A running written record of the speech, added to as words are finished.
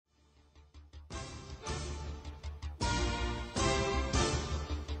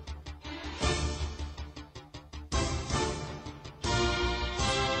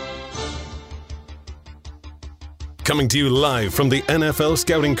Coming to you live from the NFL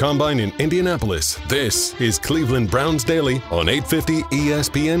Scouting Combine in Indianapolis, this is Cleveland Browns Daily on 850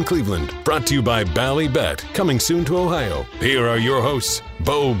 ESPN Cleveland. Brought to you by Bally Bet, coming soon to Ohio. Here are your hosts,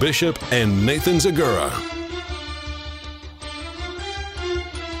 Bo Bishop and Nathan Zagura.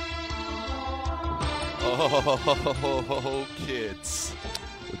 Oh, kids,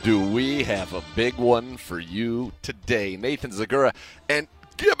 do we have a big one for you today. Nathan Zagura and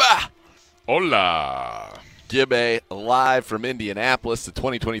Gibba. Hola. Gibba live from Indianapolis, the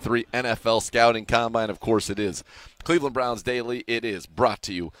 2023 NFL Scouting Combine. Of course it is Cleveland Browns Daily. It is brought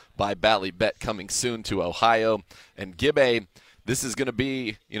to you by Bally Bet, coming soon to Ohio. And Gibba, this is going to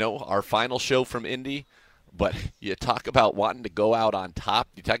be, our final show from Indy. But you talk about wanting to go out on top.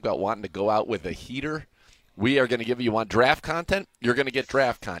 You talk about wanting to go out with a heater. We are going to give you on draft content. You're going to get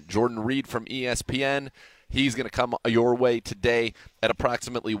draft content. Jordan Reed from ESPN. He's going to come your way today at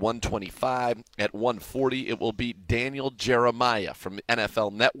approximately 125. At 140, it will be Daniel Jeremiah from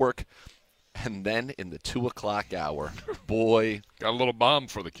NFL Network. And then in the 2 o'clock hour, boy. Got a little bomb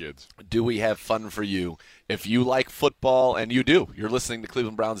for the kids. Do we have fun for you? If you like football, and you do, you're listening to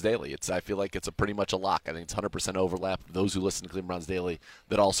Cleveland Browns Daily. I feel like it's pretty much a lock. I think it's 100% overlap of those who listen to Cleveland Browns Daily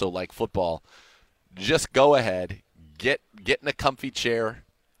that also like football. Just go ahead, get in a comfy chair.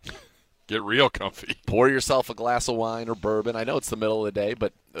 Get real comfy. Pour yourself a glass of wine or bourbon. I know it's the middle of the day,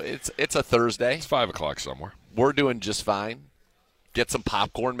 but it's a Thursday. It's 5 o'clock somewhere. We're doing just fine. Get some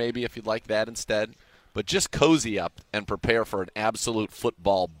popcorn maybe if you'd like that instead. But just cozy up and prepare for an absolute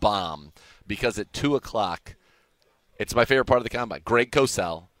football bomb, because at 2 o'clock, it's my favorite part of the combine. Greg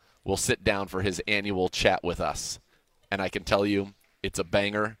Cosell will sit down for his annual chat with us. And I can tell you it's a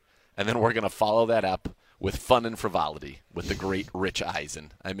banger. And then we're going to follow that up with fun and frivolity with the great Rich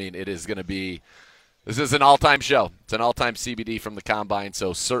Eisen. I mean, it is going to be – this is an all-time show. It's an all-time CBD from the Combine,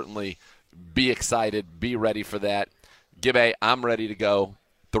 so certainly be excited, be ready for that. Gibbe, I'm ready to go.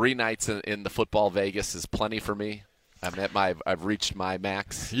 3 nights in the football Vegas is plenty for me. I've reached my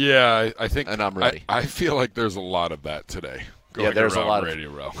max. Yeah, I think – and I'm ready. I feel like there's a lot of that today. There's a lot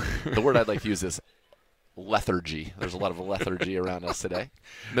Radio Row. The word I'd like to use is lethargy. There's a lot of lethargy around us today.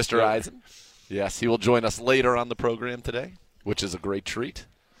 Mr. Eisen. Yes, he will join us later on the program today, which is a great treat.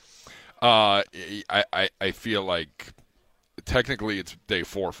 I feel like technically it's day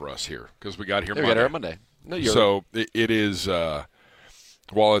 4 for us here because we got here Monday. We got here Monday. No, so it is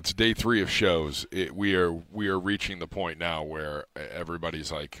while it's day 3 of shows, we are reaching the point now where everybody's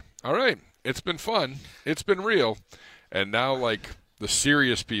like, all right, it's been fun, it's been real, and now like the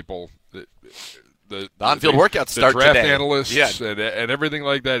serious people. The on-field workouts start today. The draft today. analysts and everything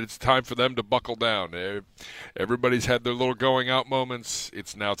like that, it's time for them to buckle down. Everybody's had their little going-out moments.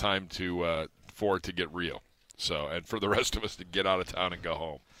 It's now time for it to get real. So, and for the rest of us to get out of town and go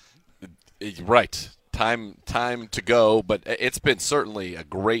home. Right. Time to go, but it's been certainly a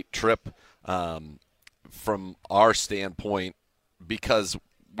great trip from our standpoint because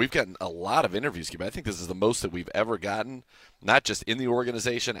we've gotten a lot of interviews. I think this is the most that we've ever gotten, not just in the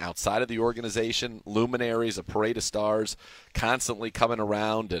organization, outside of the organization, luminaries, a parade of stars constantly coming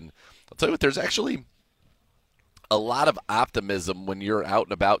around. And I'll tell you what, there's actually a lot of optimism when you're out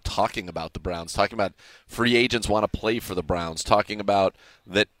and about talking about the Browns, talking about free agents want to play for the Browns, talking about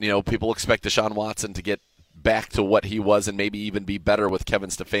that, people expect Deshaun Watson to get back to what he was and maybe even be better with Kevin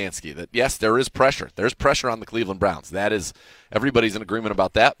Stefanski. That, yes, there is pressure. There's pressure on the Cleveland Browns. That is, everybody's in agreement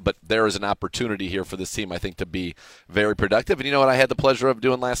about that, but there is an opportunity here for this team, I think, to be very productive. And you know what I had the pleasure of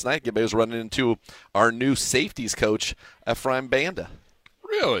doing last night? I was running into our new safeties coach, Ephraim Banda.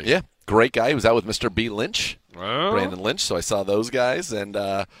 Really? Yeah. Great guy. He was out with Mr. B. Lynch, well, Brandon Lynch, so I saw those guys, and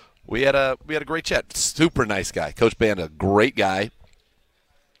we had a great chat. Super nice guy. Coach Banda, great guy.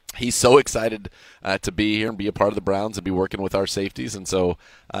 He's so excited to be here and be a part of the Browns and be working with our safeties. And so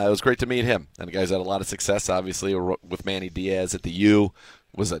it was great to meet him. And the guy's had a lot of success, obviously, with Manny Diaz at the U.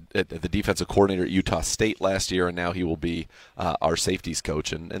 Was the defensive coordinator at Utah State last year, and now he will be our safeties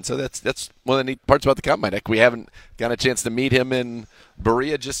coach. And so that's one of the neat parts about the Combine. We haven't gotten a chance to meet him in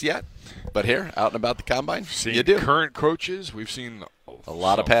Berea just yet. But here, out and about the Combine, you do. Current coaches. We've seen a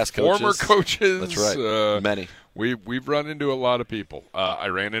lot of past coaches. Former coaches. That's right. Many. We've run into a lot of people. I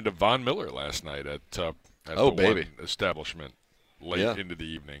ran into Von Miller last night at the one establishment late into the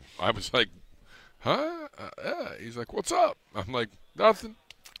evening. I was like, huh? He's like, what's up? I'm like, nothing.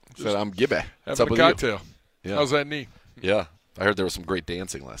 Said, I'm Gibbe. What's having up a cocktail. Yeah. How's that knee? Yeah. I heard there was some great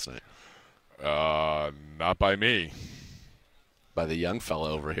dancing last night. Not by me. By the young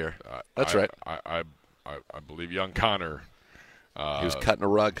fella over here. That's right. I believe young Connor. He was cutting a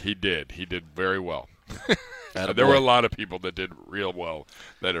rug. He did very well. There were a lot of people that did real well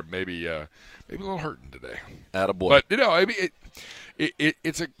that are maybe a little hurting today. Attaboy. But I mean,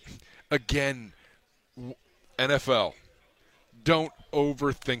 it's again, NFL. Don't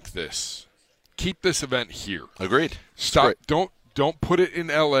overthink this. Keep this event here. Agreed. Stop. Don't put it in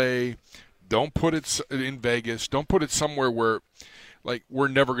LA. Don't put it in Vegas. Don't put it somewhere where, like, we're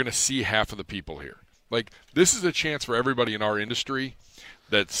never going to see half of the people here. Like, this is a chance for everybody in our industry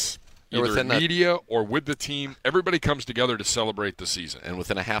that's either in media or with the team. Everybody comes together to celebrate the season. And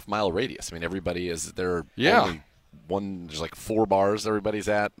within a half-mile radius. I mean, everybody is there. Yeah. There's like 4 bars everybody's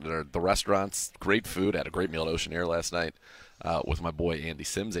at. The restaurants, great food. I had a great meal at Ocean Air last night with my boy Andy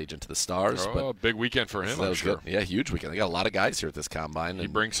Sims, agent to the Stars. Oh, big weekend for him, I'm sure. Good. Yeah, huge weekend. They got a lot of guys here at this combine. He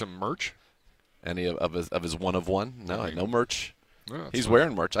brings some merch? Any of his one-of-one? No, no merch. No, he's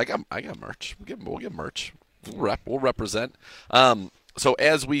wearing merch. I got merch. We'll give merch. We'll represent. So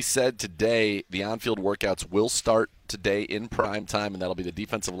as we said today, the on-field workouts will start today in prime time, and that'll be the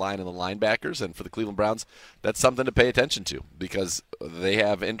defensive line and the linebackers. And for the Cleveland Browns, that's something to pay attention to because they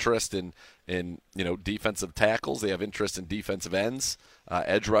have interest in defensive tackles. They have interest in defensive ends,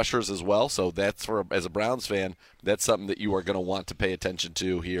 edge rushers as well. So that's as a Browns fan, that's something that you are going to want to pay attention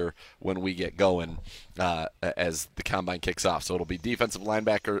to here when we get going as the combine kicks off. So it'll be defensive line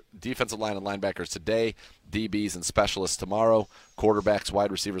and linebackers today, DBs and specialists tomorrow, quarterbacks,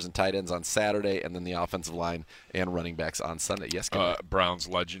 wide receivers, and tight ends on Saturday, and then the offensive line and running backs on Sunday. Yes, Browns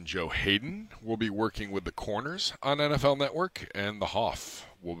legend Joe Hayden will be working with the corners on NFL Network, and the Hoff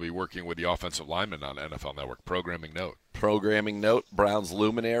will be working with the offensive linemen on NFL Network. Programming note, Browns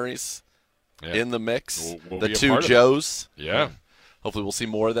luminaries in the mix. We'll the two Joes. Yeah. Hopefully we'll see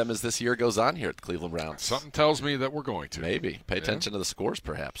more of them as this year goes on here at the Cleveland Browns. Something tells me that we're going to. Maybe. Pay attention to the scores,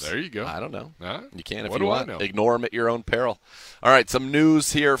 perhaps. There you go. I don't know. You can if what you want. Ignore them at your own peril. All right, some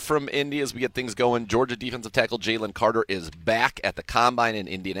news here from Indy as we get things going. Georgia defensive tackle Jalen Carter is back at the Combine in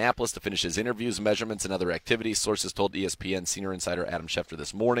Indianapolis to finish his interviews, measurements, and other activities. Sources told ESPN senior insider Adam Schefter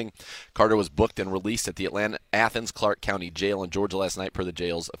this morning. Carter was booked and released at the Athens-Clarke County Jail in Georgia last night per the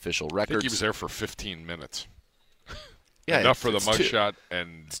jail's official records. I think he was there for 15 minutes. Yeah, enough for the mugshot,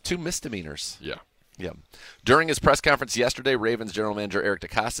 and it's 2 misdemeanors. Yeah. During his press conference yesterday, Ravens general manager Eric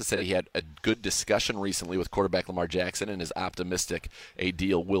DeCosta said he had a good discussion recently with quarterback Lamar Jackson and is optimistic a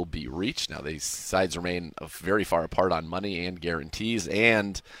deal will be reached. Now, these sides remain very far apart on money and guarantees,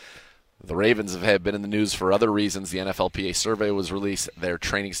 and the Ravens have been in the news for other reasons. The NFLPA survey was released. Their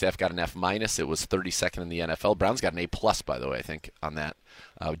training staff got an F-. It was 32nd in the NFL. Browns got an A+, by the way, I think, on that.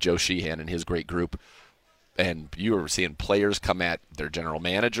 Joe Sheehan and his great group. And you were seeing players come at their general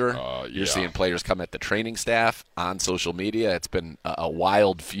manager. You're seeing players come at the training staff on social media. It's been a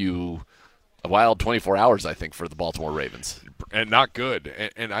wild 24 hours, I think, for the Baltimore Ravens. And not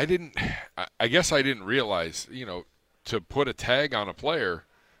good. And I guess I didn't realize, to put a tag on a player,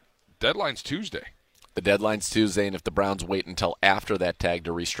 deadline's Tuesday. The deadline's Tuesday, and if the Browns wait until after that tag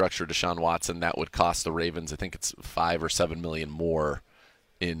to restructure Deshaun Watson, that would cost the Ravens, I think it's $5 or $7 million more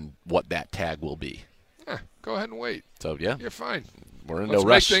in what that tag will be. Go ahead and wait. So, yeah. You're fine. We're in no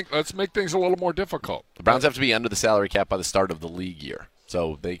rush. Let's make things a little more difficult. The Browns have to be under the salary cap by the start of the league year.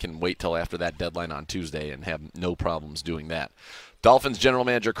 So they can wait till after that deadline on Tuesday and have no problems doing that. Dolphins general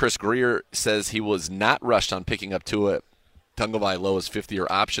manager Chris Greer says he was not rushed on picking up Tua Tagovailoa's 5th-year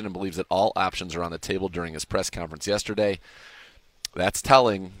option and believes that all options are on the table during his press conference yesterday. That's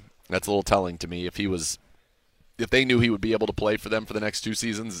telling. That's a little telling to me. If they knew he would be able to play for them for the next 2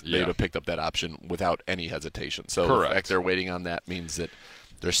 seasons, they would have picked up that option without any hesitation. So correct. The fact they're waiting on that means that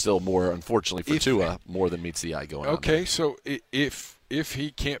there's still more, unfortunately for Tua, more than meets the eye going on. Okay, so if he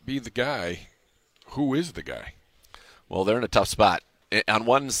can't be the guy, who is the guy? Well, they're in a tough spot. On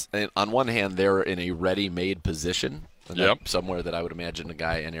one hand, they're in a ready-made position. Somewhere that I would imagine a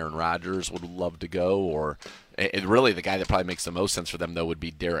guy and Aaron Rodgers would love to go, or really the guy that probably makes the most sense for them, though, would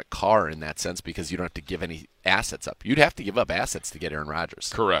be Derek Carr in that sense because you don't have to give any assets up. You'd have to give up assets to get Aaron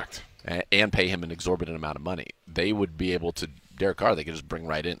Rodgers. Correct. And pay him an exorbitant amount of money. They would be able to – Derek Carr they could just bring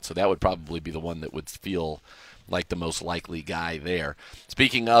right in. So that would probably be the one that would feel like the most likely guy there.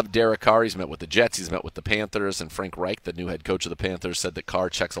 Speaking of Derek Carr, he's met with the Jets, he's met with the Panthers, and Frank Reich, the new head coach of the Panthers, said that Carr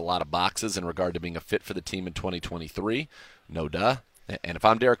checks a lot of boxes in regard to being a fit for the team in 2023. No duh. And if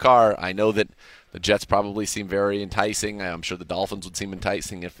I'm Derek Carr, I know that the Jets probably seem very enticing. I'm sure the Dolphins would seem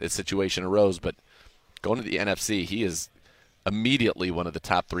enticing if a situation arose, but going to the NFC, he is immediately one of the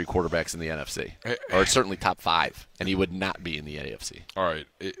top 3 quarterbacks in the NFC, or certainly top 5, and he would not be in the AFC. All right,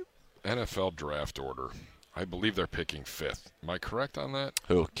 NFL draft order. I believe they're picking 5th. Am I correct on that?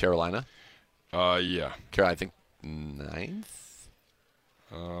 Who, Carolina? Yeah. I think 9th?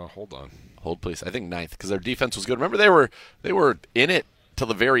 Hold on. Hold, please. I think ninth because their defense was good. Remember, they were in it till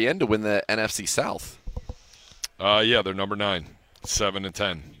the very end to win the NFC South. Yeah, they're number 9,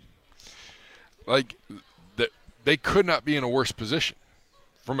 7-10. Like, they could not be in a worse position.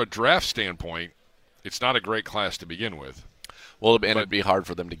 From a draft standpoint, it's not a great class to begin with. Well, and it'd be hard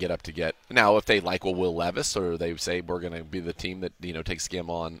for them to get up to get. Now, if they like Will Levis or they say we're going to be the team that takes a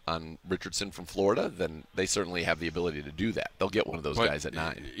gamble on Richardson from Florida, then they certainly have the ability to do that. They'll get one of those guys at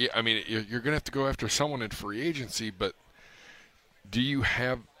 9. Yeah, I mean, you're going to have to go after someone in free agency, but do you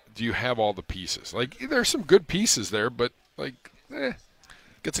have all the pieces? Like, there's some good pieces there, but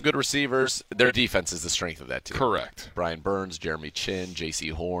Get some good receivers. Their defense is the strength of that team. Correct. Brian Burns, Jeremy Chin, J.C.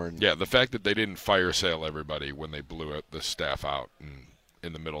 Horn. Yeah, the fact that they didn't fire sale everybody when they blew the staff out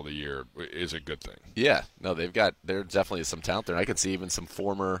in the middle of the year is a good thing. Yeah, no, there definitely is some talent there. I could see even some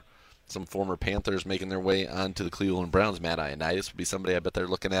former Panthers making their way onto the Cleveland Browns. Matt Ioannidis would be somebody I bet they're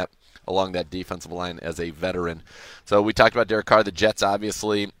looking at along that defensive line as a veteran. So we talked about Derek Carr, the Jets.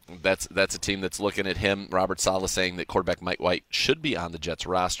 Obviously, that's a team that's looking at him. Robert Saleh saying that quarterback Mike White should be on the Jets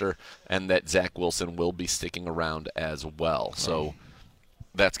roster and that Zach Wilson will be sticking around as well. So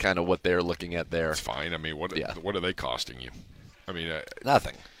that's kind of what they're looking at there. It's fine. I mean, what are they costing you? I mean,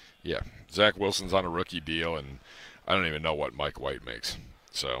 nothing. Yeah, Zach Wilson's on a rookie deal, and I don't even know what Mike White makes.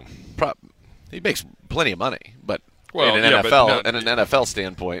 So he makes plenty of money, but well, in an NFL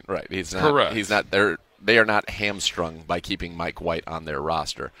standpoint, right? He's not. Correct. He's not. They are not hamstrung by keeping Mike White on their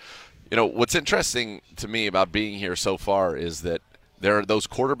roster. What's interesting to me about being here so far is that those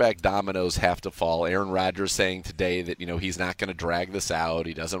quarterback dominoes have to fall. Aaron Rodgers saying today that he's not going to drag this out.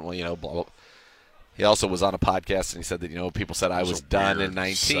 He doesn't want blah, blah. He also was on a podcast and he said that people said I was done in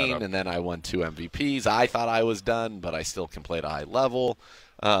 19 setup. And then I won 2 MVPs. I thought I was done, but I still can play at a high level.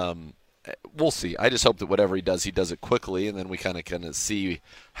 We'll see. I just hope that whatever he does it quickly, and then we kind of see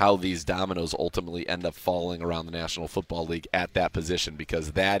how these dominoes ultimately end up falling around the National Football League at that position,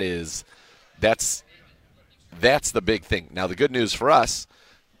 because that's the big thing. Now, the good news for us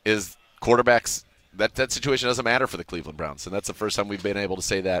is quarterbacks. That situation doesn't matter for the Cleveland Browns, and that's the first time we've been able to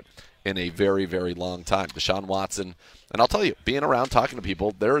say that in a very, very long time. Deshaun Watson, and I'll tell you, being around talking to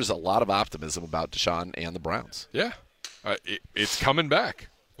people, there is a lot of optimism about Deshaun and the Browns. Yeah, it's coming back.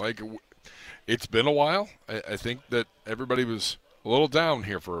 Like, it's been a while. I think that everybody was a little down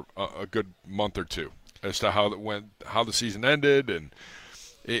here for a good month or two as to how the season ended, and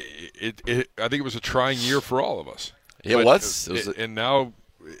I think it was a trying year for all of us. It was. And now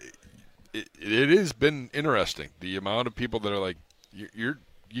it has been interesting. The amount of people that are like,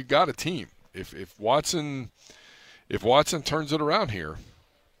 you got a team. If Watson turns it around here,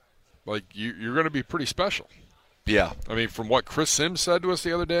 like you're going to be pretty special. Yeah. I mean, from what Chris Sims said to us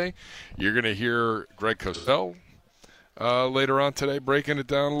the other day, you're going to hear Greg Cosell later on today breaking it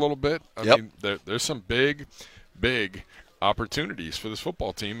down a little bit. I mean, there's some big opportunities for this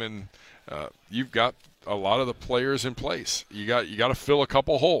football team, and you've got a lot of the players in place. You got to fill a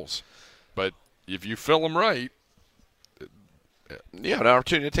couple holes, but if you fill them right, an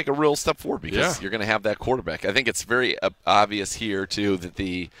opportunity to take a real step forward because you're going to have that quarterback. I think it's very obvious here too that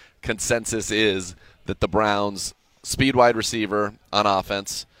the consensus is that the Browns speed wide receiver on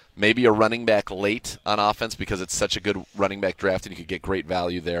offense, maybe a running back late on offense because it's such a good running back draft and you could get great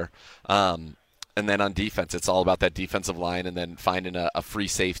value there. And then on defense, it's all about that defensive line and then finding a free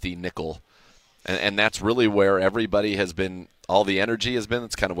safety nickel. And that's really where everybody has been, all the energy has been.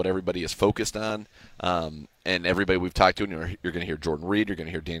 It's kind of what everybody is focused on. And everybody we've talked to, and you're going to hear Jordan Reed, you're going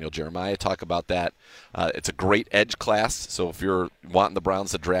to hear Daniel Jeremiah talk about that. It's a great edge class. So if you're wanting the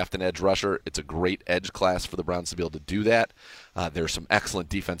Browns to draft an edge rusher, it's a great edge class for the Browns to be able to do that. There's some excellent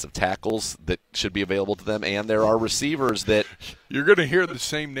defensive tackles that should be available to them, and there are receivers that you're going to hear the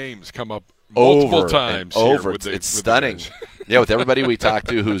same names come up multiple times. It's stunning. With everybody we talked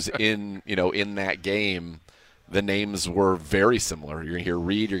to who's in that game, the names were very similar. You're going to hear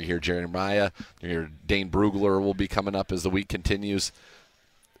Reed, you're going to hear Jeremiah, you're going to hear Dane Brugler will be coming up as the week continues.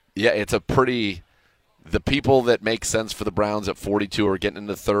 Yeah, it's the people that make sense for the Browns at 42 are getting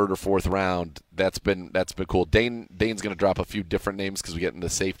into the third or fourth round. That's been cool. Dane's going to drop a few different names because we get into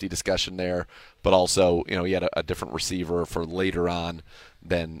safety discussion there, but also he had a different receiver for later on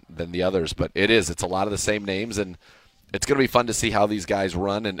than the others. But it's a lot of the same names, and it's going to be fun to see how these guys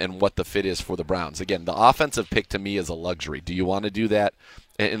run and what the fit is for the Browns. Again, the offensive pick to me is a luxury. Do you want to do that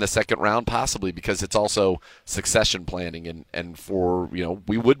in the second round? Possibly, because it's also succession planning, and for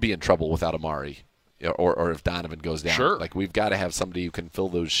we would be in trouble without Amari. Or if Donovan goes down. Sure. Like, we've got to have somebody who can fill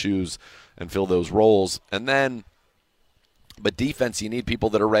those shoes and fill those roles. And then But defense, you need people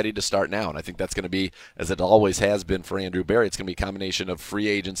that are ready to start now, and I think that's going to be, as it always has been for Andrew Berry, it's going to be a combination of free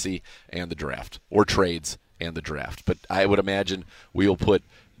agency and the draft, or trades and the draft. But I would imagine we will put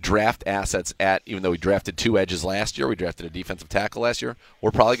draft assets at, even though we drafted 2 edges last year, we drafted a defensive tackle last year,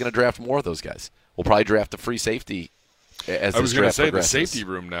 we're probably going to draft more of those guys. We'll probably draft a free safety as I was going to say the safety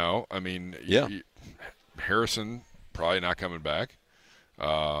room now. I mean, yeah. Harrison probably not coming back.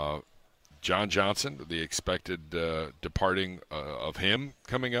 John Johnson, the expected departing of him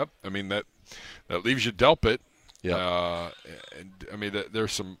coming up. I mean that leaves you Delpit. Yeah. And I mean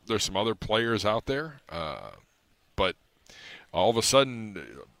there's some other players out there, but all of a sudden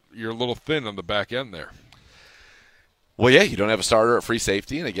you're a little thin on the back end there. Well, yeah, you don't have a starter at free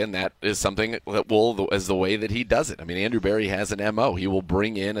safety, and again, that is something that as the way that he does it. I mean, Andrew Berry has an MO. He will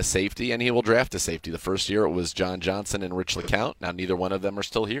bring in a safety, and he will draft a safety. The first year it was John Johnson and Rich LeCount. Now neither one of them are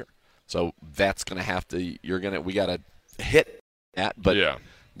still here. So that's going to have to we got to hit that. But yeah.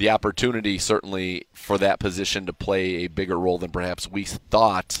 The opportunity certainly for that position to play a bigger role than perhaps we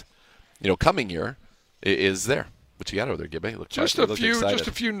thought, coming year is there. What you got over there, Gibby? Just a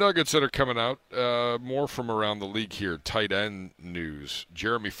few nuggets that are coming out. More from around the league here. Tight end news.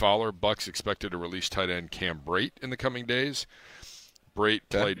 Jeremy Fowler, Bucks expected to release tight end Cam Brate in the coming days. Brate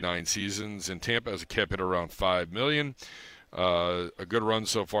played 9 seasons in Tampa as a cap hit around $5 million. A good run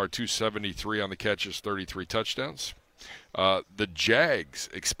so far, 273 on the catches, 33 touchdowns. The Jags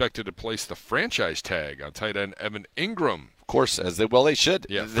expected to place the franchise tag on tight end Evan Ingram. Of course, they should.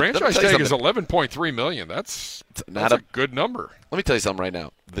 Yeah, franchise tag is $11.3 million. That's a good number. Let me tell you something right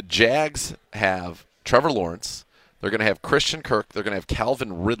now. The Jags have Trevor Lawrence. They're going to have Christian Kirk. They're going to have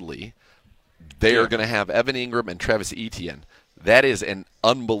Calvin Ridley. They are going to have Evan Ingram and Travis Etienne. That is an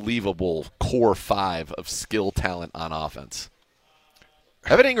unbelievable core 5 of skill talent on offense.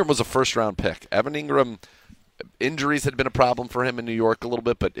 Evan Ingram was a first-round pick. Evan Ingram, injuries had been a problem for him in New York a little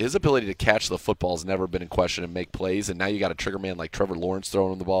bit, but his ability to catch the football has never been in question and make plays, and now you got a trigger man like Trevor Lawrence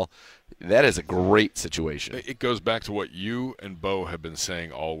throwing him the ball. That is a great situation. It goes back to what you and Bo have been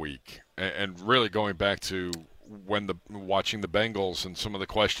saying all week, and really going back to when watching the Bengals and some of the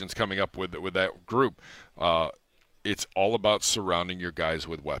questions coming up with that group. It's all about surrounding your guys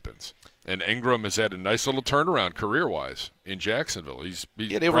with weapons. And Ingram has had a nice little turnaround career-wise in Jacksonville. He's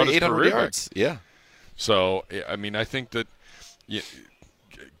over 800 yards. Back. Yeah. So, I mean, I think that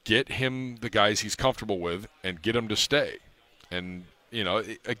get him the guys he's comfortable with and get him to stay. And,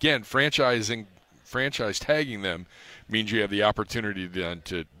 again, franchise tagging them means you have the opportunity then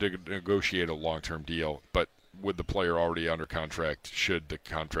to negotiate a long-term deal. But with the player already under contract, should the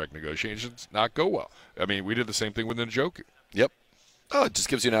contract negotiations not go well. I mean, we did the same thing with Njoku. Yep. Oh, it just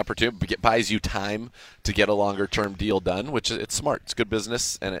gives you an opportunity, buys you time to get a longer-term deal done, which it's smart. It's good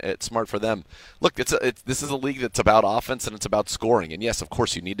business, and it's smart for them. Look, this is a league that's about offense and it's about scoring. And, yes, of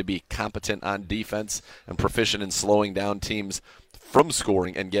course, you need to be competent on defense and proficient in slowing down teams from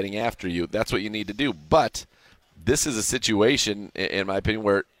scoring and getting after you. That's what you need to do. But this is a situation, in my opinion,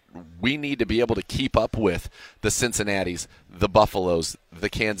 where we need to be able to keep up with the Cincinnatis, the Buffaloes, the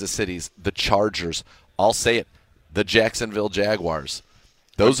Kansas Cities, the Chargers. I'll say it, the Jacksonville Jaguars.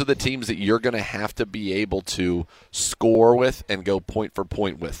 Those are the teams that you're going to have to be able to score with and go point for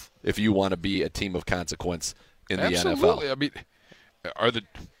point with if you want to be a team of consequence in the NFL. Absolutely. I mean,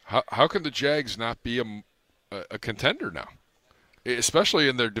 how can the Jags not be a contender now, especially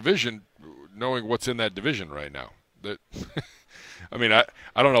in their division, knowing what's in that division right now? I mean, I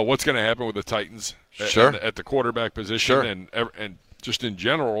don't know what's going to happen with the Titans at the quarterback position and just in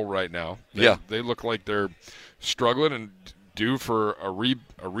general right now. They look like they're struggling and due for a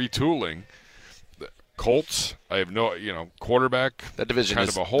retooling. The Colts, I have quarterback. That division kind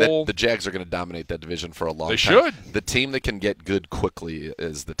of a hole. The Jags are going to dominate that division for a long time. They should. The team that can get good quickly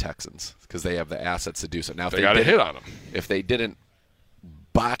is the Texans because they have the assets to do so. Now, if they got to hit on them. If they didn't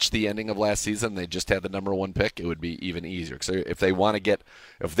botch the ending of last season, they just had the number 1 pick, it would be even easier. So if they want to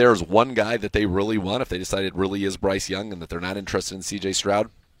if there's one guy that they really want, if they decide it really is Bryce Young and that they're not interested in C.J. Stroud,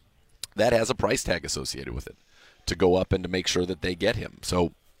 that has a price tag associated with it to go up and to make sure that they get him.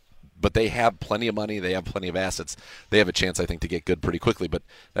 So, but they have plenty of money. They have plenty of assets. They have a chance, I think, to get good pretty quickly. But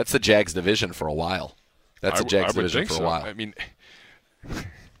that's the Jags division for a while. That's the Jags division for a while. I mean,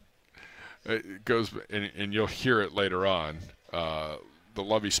 it goes, and you'll hear it later on, the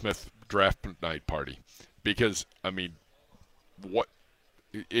Lovie Smith draft night party. Because, I mean, what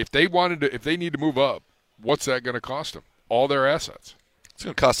if they need to move up, what's that going to cost them? All their assets. It's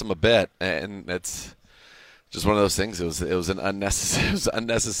going to cost them a bit, and it's just one of those things. It was an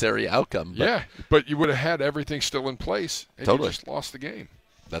unnecessary outcome. But you would have had everything still in place, and totally. You just lost the game.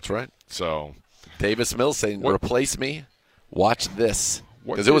 That's right. So Davis Mills saying, replace me Watch this.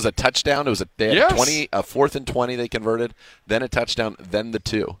 What Because it was a touchdown. It was they had Yes. a 4th and 20 they converted, then a touchdown, then the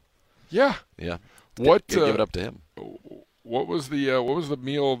 2. Yeah. Yeah. What? Give it up to him. What was the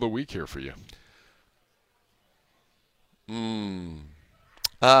meal of the week here for you?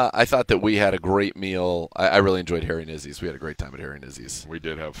 I thought that we had a great meal. I really enjoyed Harry Nizzi's. We had a great time at Harry Nizzi's. We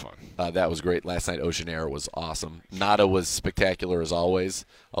did have fun. That was great. Last night, Ocean Air was awesome. Nada was spectacular as always.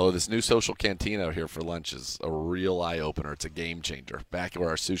 Although this new social canteen out here for lunch is a real eye-opener. It's a game changer. Back where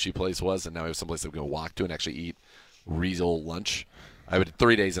our sushi place was, and now we have someplace that we can walk to and actually eat real lunch. I would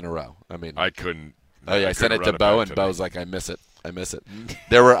 3 days in a row. I mean, I couldn't. oh yeah, I sent it couldn't to run Bo, back and today. Bo's like, "I miss it. I miss it."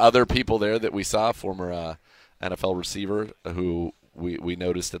 There were other people there that we saw, former NFL receiver who we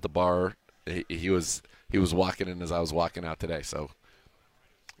noticed at the bar. He was walking in as I was walking out today. So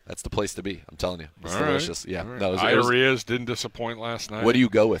that's the place to be. I'm telling you, it's All right. delicious. Yeah, All right. no, it was- Iaria's didn't disappoint last night. what do you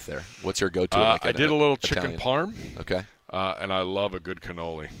go with there? What's your go-to? Like I did a little Italian? chicken parm, Okay, and I love a good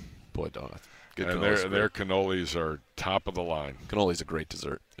cannoli. boy, donut. Good And cannolis. their cannolis are top of the line. Cannoli's a great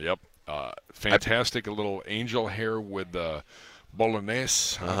dessert. Yep. Fantastic. A little angel hair with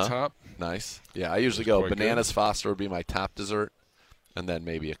bolognese on top. Nice. Yeah, I usually go quite bananas Foster would be my top dessert, and then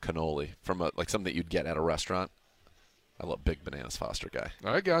maybe a cannoli from like something that you'd get at a restaurant. I love big bananas Foster guy.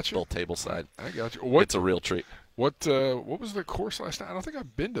 I got you. Little table side. I got you. What It's a real treat. what was the course last night? I don't think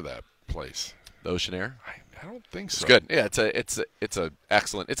I've been to that place. The Ocean Air. I don't think so. It's good. Yeah, it's a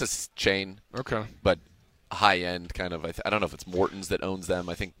excellent. It's a chain, Okay. but high end kind of. I don't know if it's Morton's that owns them.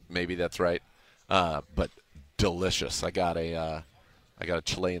 I think maybe that's right. But delicious. I got a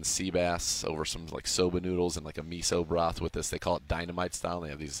Chilean sea bass over some like soba noodles and like a miso broth with this. They call it dynamite style. And they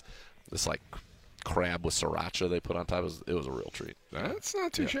have this like crab with sriracha they put on top. It was a real treat. That's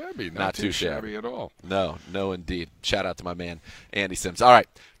not too shabby. Not too too shabby. at all. No, indeed. Shout out to my man, Andy Sims. All right,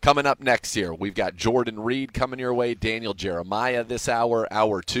 coming up next here, we've got Jordan Reed coming your way, Daniel Jeremiah this hour,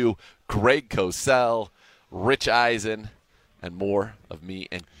 hour 2, Greg Cosell, Rich Eisen, and more of me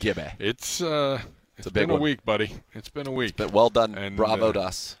and Gibby. It's a big been a one. week, buddy. It's been a week. But well done. And, Bravo to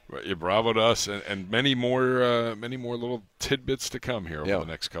us. Yeah, bravo to us, and many more little tidbits to come here over the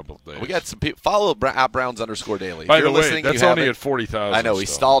next couple of days. We got some people. Follow @Browns_daily. By If the you're way, listening, that's you only haven't- at 40,000. I know, he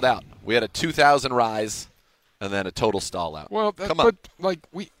still. stalled out. We had a 2,000 rise and then a total stall out. Well, come on. but like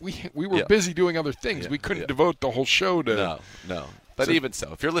we were Yeah. busy doing other things. Yeah, We couldn't yeah. devote the whole show to. No. But even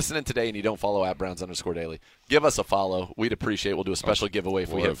so, if you're listening today and you don't follow @Browns_daily, give us a follow. We'd apprehate. We'll do a special giveaway if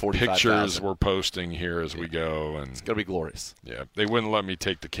we We'll hit have 45,000. pictures we're posting here as we go, and It's gonna be glorious. yeah, they wouldn't let me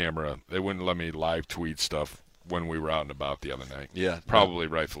take the camera. They wouldn't let me live tweet stuff when we were out and about the other night. Yeah. probably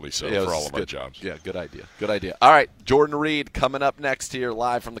rightfully so Yeah, for all it's of our good. jobs. Yeah, good idea. Good idea. All right, Jordan Reed coming up next here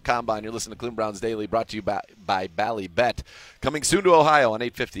live from the Combine. You're listening to Cleveland Browns Daily, brought to you by Bally Bet. Coming soon to Ohio on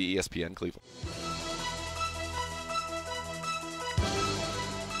 850 ESPN Cleveland.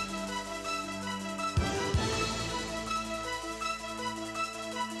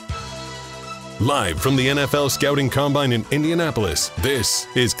 Live from the NFL Scouting Combine in Indianapolis, this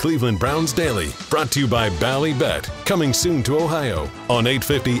is Cleveland Browns Daily, brought to you by Bally Bet, coming soon to Ohio on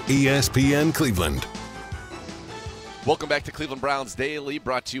 850 ESPN Cleveland. Welcome back to Cleveland Browns Daily,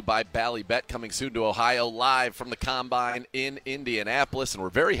 brought to you by Bally Bet, coming soon to Ohio, live from the Combine in Indianapolis. And we're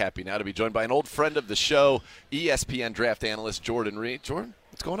very happy now to be joined by an old friend of the show, ESPN draft analyst Jordan Reed. Jordan,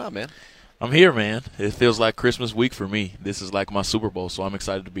 what's going on, man? I'm here, man. It feels like Christmas week for me. This is like my Super Bowl, so I'm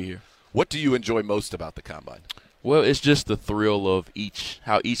excited to be here. What do you enjoy most about the Combine? Well, it's just the thrill of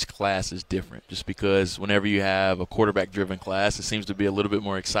how each class is different. Just because whenever you have a quarterback-driven class, it seems to be a little bit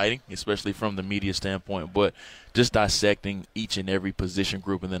more exciting, especially from the media standpoint. But just dissecting each and every position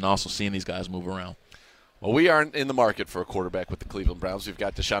group and then also seeing these guys move around. Well, we aren't in the market for a quarterback with the Cleveland Browns. We've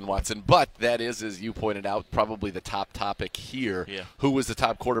got Deshaun Watson, but that is, as you pointed out, probably the top topic here. Yeah. Who was the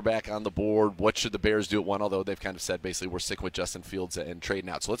top quarterback on the board? What should the Bears do at one? Although they've kind of said basically we're sticking with Justin Fields and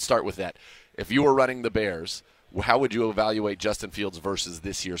trading out. So let's start with that. If you were running the Bears, how would you evaluate Justin Fields versus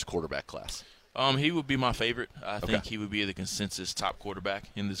this year's quarterback class? He would be my favorite. I think he would be the consensus top quarterback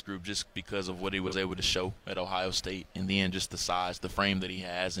in this group just because of what he was able to show at Ohio State. In the end, just the size, the frame that he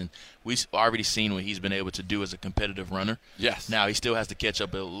has. And we've already seen what he's been able to do as a competitive runner. Yes. Now, he still has to catch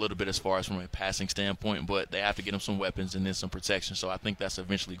up a little bit as far as from a passing standpoint, but they have to get him some weapons and then some protection. So I think that's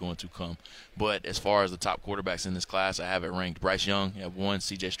eventually going to come. But as far as the top quarterbacks in this class, I have it ranked Bryce Young at 1,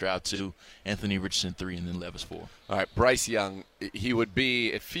 C.J. Stroud 2, Anthony Richardson 3, and then Levis 4. All right, Bryce Young, he would be,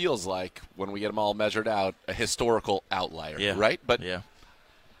 it feels like, when we get them all measured out, a historical outlier, right? But yeah.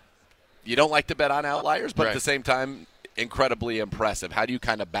 you don't like to bet on outliers, but at Right. the same time, incredibly impressive. How do you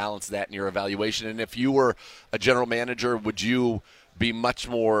kind of balance that in your evaluation? And if you were a general manager, would you be much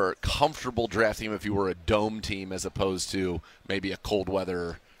more comfortable drafting him if you were a dome team as opposed to maybe a cold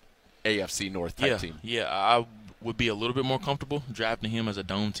weather AFC North type team? Yeah, I would be a little bit more comfortable drafting him as a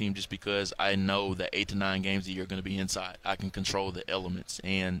dome team just because I know that 8 to 9 games a year are going to be inside. I can control the elements,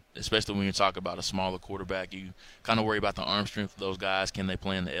 and especially when you talk about a smaller quarterback, you kind of worry about the arm strength of those guys. Can they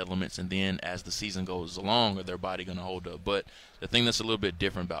play in the elements? And then as the season goes along, are their body going to hold up? But the thing that's a little bit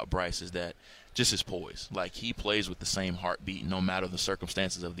different about Bryce is that just his poise. Like, he plays with the same heartbeat no matter the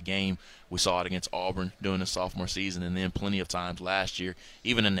circumstances of the game. We saw it against Auburn during his sophomore season, and then plenty of times last year,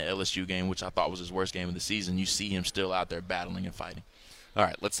 even in the LSU game, which I thought was his worst game of the season, you see him still out there battling and fighting. All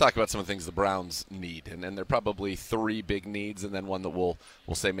right, let's talk about some of the things the Browns need. And there are probably 3 big needs, and then one that we'll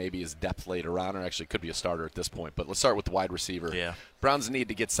say maybe is depth later on, or actually could be a starter at this point. But let's start with the wide receiver. Yeah. Browns need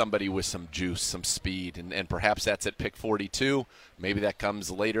to get somebody with some juice, some speed, and perhaps that's at pick 42. Maybe that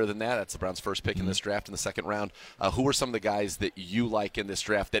comes later than that. That's the Browns' first pick in this draft in the second round. Who are some of the guys that you like in this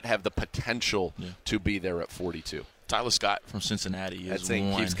draft that have the potential to be there at 42? Tyler Scott from Cincinnati is that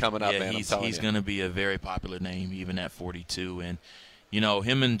one. Keeps coming up, man. He's going to be a very popular name even at 42. And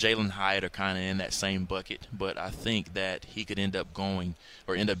him and Jalen Hyatt are kind of in that same bucket, but I think that he could end up being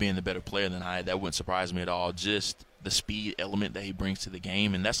the better player than Hyatt. That wouldn't surprise me at all. Just the speed element that he brings to the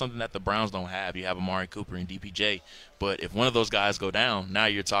game, and that's something that the Browns don't have. You have Amari Cooper and DPJ, but if one of those guys go down, now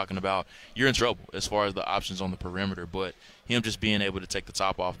you're talking about you're in trouble as far as the options on the perimeter. But him just being able to take the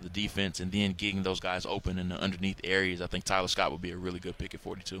top off of the defense and then getting those guys open in the underneath areas, I think Tyler Scott would be a really good pick at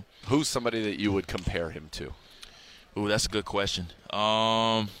 42. Who's somebody that you would compare him to? Ooh, that's a good question.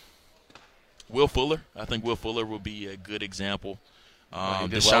 Will Fuller. I think Will Fuller will be a good example.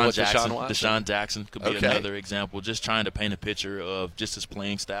 Deshaun Jackson could be another example. Just trying to paint a picture of just his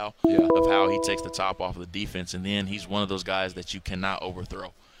playing style, of how he takes the top off of the defense, and then he's one of those guys that you cannot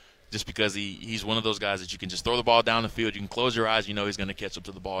overthrow. Just because he's one of those guys that you can just throw the ball down the field, you can close your eyes, he's going to catch up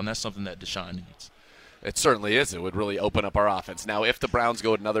to the ball, and that's something that Deshaun needs. It certainly is. It would really open up our offense. Now, if the Browns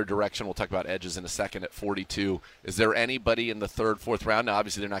go another direction, we'll talk about edges in a second at 42. Is there anybody in the third, fourth round? Now,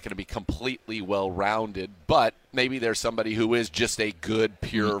 obviously, they're not going to be completely well-rounded, but maybe there's somebody who is just a good,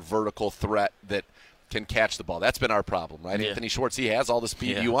 pure vertical threat that can catch the ball. That's been our problem, right? Yeah. Anthony Schwartz, he has all the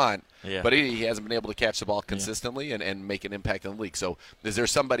speed you want, Yeah. but he hasn't been able to catch the ball consistently and make an impact in the league. So is there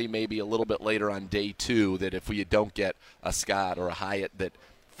somebody maybe a little bit later on day 2 that if we don't get a Scott or a Hyatt that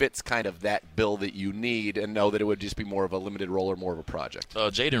fits kind of that bill that you need and know that it would just be more of a limited role or more of a project?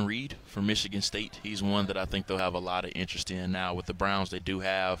 Jaden Reed from Michigan State. He's one that I think they'll have a lot of interest in. Now, with the Browns, they do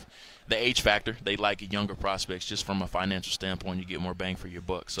have the age factor. They like younger prospects just from a financial standpoint. You get more bang for your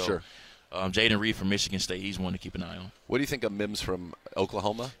buck. So, sure. Jaden Reed from Michigan State, he's one to keep an eye on. What do you think of Mims from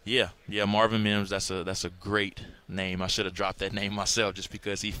Oklahoma? Yeah, Marvin Mims, that's a great name. I should have dropped that name myself just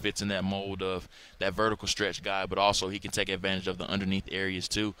because he fits in that mold of that vertical stretch guy, but also he can take advantage of the underneath areas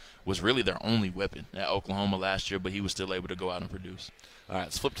too. Was really their only weapon at Oklahoma last year, but he was still able to go out and produce. All right,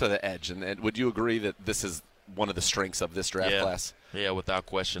 let's flip to the edge. And would you agree that this is one of the strengths of this draft class? Yeah, without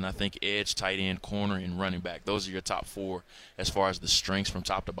question. I think edge, tight end, corner, and running back. Those are your top 4 as far as the strengths from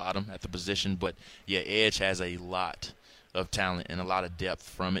top to bottom at the position. But, edge has a lot of talent and a lot of depth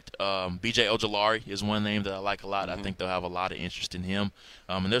from it. B.J. Ojulari is one name that I like a lot. I think they'll have a lot of interest in him.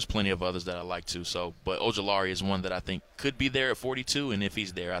 And there's plenty of others that I like too. But Ojulari is one that I think could be there at 42, and if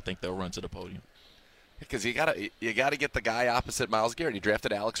he's there, I think they'll run to the podium. Because you gotta get the guy opposite Myles Garrett. He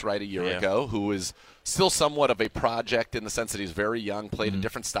drafted Alex Wright a year ago, who is still somewhat of a project in the sense that he's very young, played a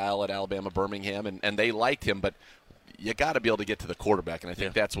different style at Alabama, Birmingham, and they liked him, but you got to be able to get to the quarterback, and I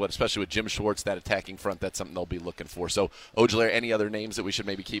think that's what, especially with Jim Schwartz, that attacking front, that's something they'll be looking for. So, Ojulari, any other names that we should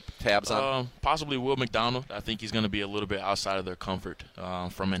maybe keep tabs on? Possibly Will McDonald. I think he's going to be a little bit outside of their comfort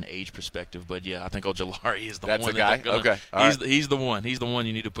from an age perspective, but I think Ojulari is the one. That's the guy? Okay. He's the one. He's the one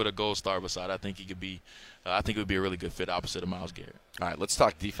you need to put a gold star beside. I think he could be I think it would be a really good fit opposite of Myles Garrett. All right, let's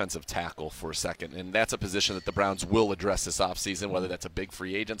talk defensive tackle for a second, and that's a position that the Browns will address this offseason, whether that's a big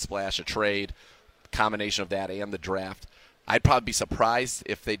free agent splash, a trade, combination of that and the draft. I'd probably be surprised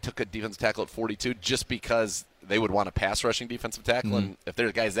if they took a defensive tackle at 42 just because they would want a pass-rushing defensive tackle, and if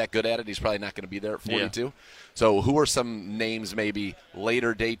there's a guy that good at it, he's probably not going to be there at 42. Yeah. So who are some names maybe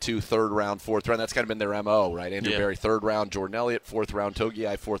later, day 2, third round, fourth round? That's kind of been their MO, right? Andrew Berry, third round, Jordan Elliott, fourth round,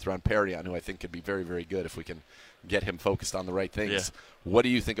 Togiai, fourth round, Perrion, who I think could be very, very good if we can get him focused on the right things. Yeah. What do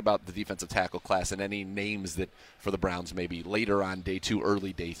you think about the defensive tackle class and any names that for the Browns maybe later on day 2,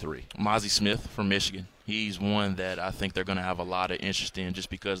 early day 3? Mazi Smith from Michigan. He's one that I think they're going to have a lot of interest in just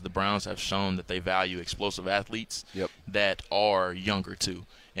because the Browns have shown that they value explosive athletes that are younger too.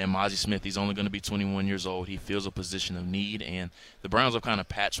 And Mazi Smith, he's only going to be 21 years old. He fills a position of need, and the Browns have kind of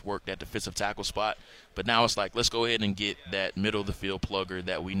patchworked that defensive tackle spot. But now it's like, let's go ahead and get that middle-of-the-field plugger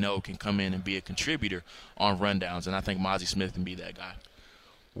that we know can come in and be a contributor on rundowns, and I think Mazi Smith can be that guy.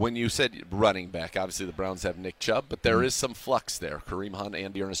 When you said running back, obviously the Browns have Nick Chubb, but there is some flux there. Kareem Hunt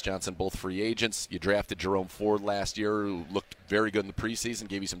and Ernest Johnson, both free agents. You drafted Jerome Ford last year, who looked very good in the preseason,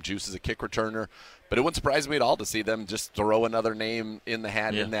 gave you some juice as a kick returner. But it wouldn't surprise me at all to see them just throw another name in the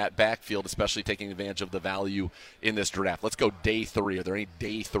hat in that backfield, especially taking advantage of the value in this draft. Let's go day 3. Are there any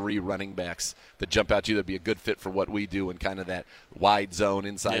day 3 running backs that jump out to you that would be a good fit for what we do in kind of that wide zone,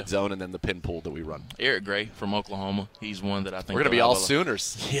 inside zone, and then the pin pull that we run? Eric Gray from Oklahoma. He's one that I think we're going to be all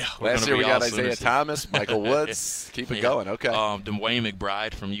Sooners. Yeah. Last year we got Isaiah Thomas, Michael Woods. Keep it going. Okay. Dwayne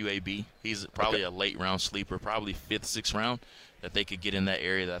McBride from UAB. He's probably a late round sleeper, probably 5th, 6th round, that they could get in that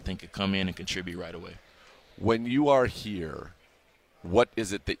area that I think could come in and contribute right away. When you are here, what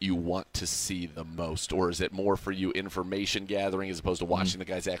is it that you want to see the most? Or is it more for you information gathering as opposed to watching the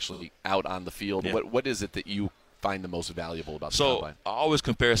guys actually out on the field? Yeah. What is it that you find the most valuable about the combine? So I always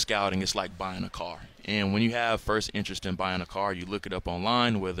compare scouting. It's like buying a car. And when you have first interest in buying a car, you look it up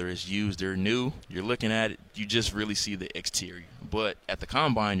online, whether it's used or new. You're looking at it. You just really see the exterior. But at the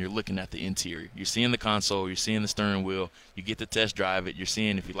combine, you're looking at the interior. You're seeing the console. You're seeing the steering wheel. You get to test drive it. You're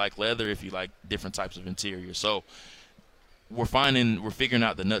seeing if you like leather, if you like different types of interior. So we're figuring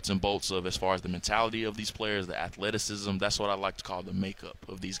out the nuts and bolts of as far as the mentality of these players, the athleticism. That's what I like to call the makeup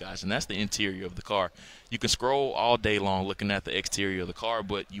of these guys, and that's the interior of the car. You can scroll all day long looking at the exterior of the car,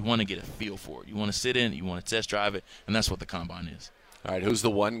 but you want to get a feel for it. You want to sit in, you want to test drive it, and that's what the combine is. All right, who's the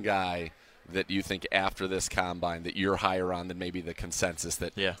one guy that you think after this combine that you're higher on than maybe the consensus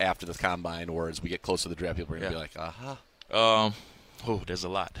that after this combine or as we get closer to the draft, people are going to be like, aha? There's a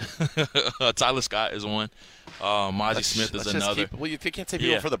lot. Tyler Scott is one. Mazi Smith is another. You can't say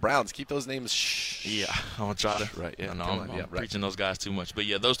people for the Browns. Keep those names Yeah, I'm going to try to. Right, yeah. I'm preaching those guys too much. But,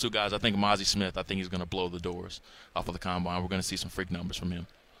 yeah, those two guys, I think Mazi Smith, I think he's going to blow the doors off of the combine. We're going to see some freak numbers from him.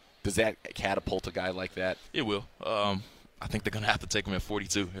 Does that catapult a guy like that? It will. I think they're going to have to take him at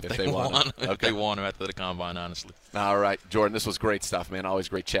 42 if they want him. If they want him after the combine, honestly. All right, Jordan, this was great stuff, man. Always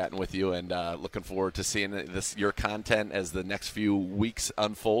great chatting with you, and looking forward to seeing your content as the next few weeks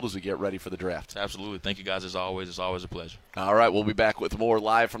unfold as we get ready for the draft. Absolutely. Thank you, guys, as always. It's always a pleasure. All right, we'll be back with more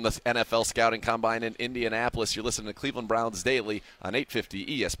live from the NFL Scouting Combine in Indianapolis. You're listening to Cleveland Browns Daily on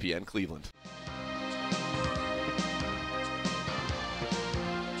 850 ESPN Cleveland.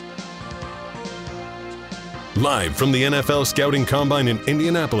 Live from the NFL Scouting Combine in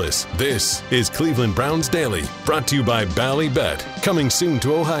Indianapolis, this is Cleveland Browns Daily, brought to you by Bally Bet, coming soon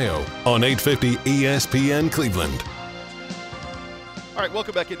to Ohio on 850 ESPN Cleveland. All right,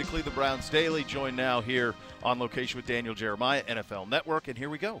 welcome back into Cleveland Browns Daily. Joined now here on location with Daniel Jeremiah, NFL Network, and here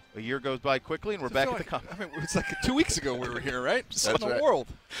we go. A year goes by quickly, and we're back at the combine. I mean, it's like 2 weeks ago we were here, right? That's in the world.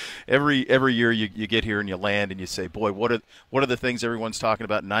 Every year you get here and you land and you say, boy, what are the things everyone's talking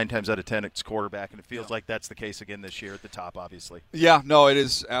about? 9 times out of 10 it's quarterback, and it feels like that's the case again this year at the top, obviously. Yeah, no, it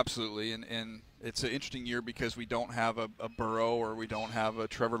is absolutely, and it's an interesting year because we don't have a Burrow or we don't have a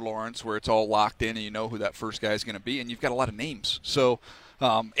Trevor Lawrence where it's all locked in and you know who that first guy is going to be, and you've got a lot of names. So,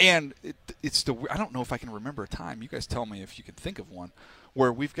 and I don't know if I can remember a time. You guys tell me if you can think of one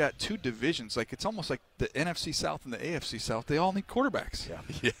where we've got two divisions. Like it's almost like the NFC South and the AFC South. They all need quarterbacks.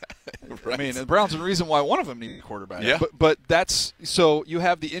 Yeah. Right. I mean, the Browns are the reason why one of them needs a quarterback. Yeah. But that's so you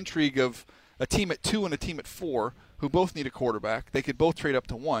have the intrigue of a team at 2 and a team at 4 who both need a quarterback. They could both trade up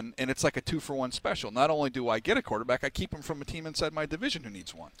to 1, and it's like a 2-for-1 special. Not only do I get a quarterback, I keep him from a team inside my division who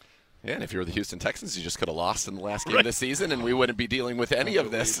needs one. Yeah, and if you were the Houston Texans, you just could have lost in the last game of the season, and we wouldn't be dealing with any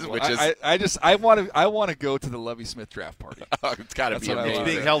of this. Which is, I want to go to the Lovie Smith draft party. It's got to be amazing.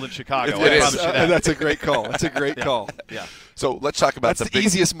 It's being held in Chicago. It is. That's a great call. That's a great call. Yeah. So let's talk about the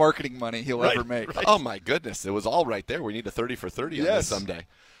easiest marketing money he'll ever make. Right. Oh my goodness, it was all right there. We need a 30 for 30 on this someday.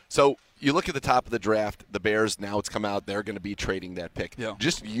 So you look at the top of the draft, the Bears, now it's come out, they're going to be trading that pick. Yeah.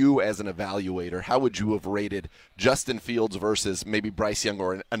 Just you as an evaluator, how would you have rated Justin Fields versus maybe Bryce Young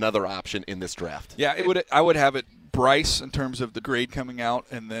or another option in this draft? Yeah, I would have it Bryce in terms of the grade coming out,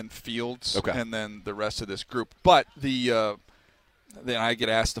 and then Fields, and then the rest of this group. But then I get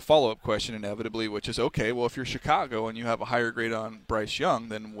asked the follow-up question inevitably, which is, okay, well, if you're Chicago and you have a higher grade on Bryce Young,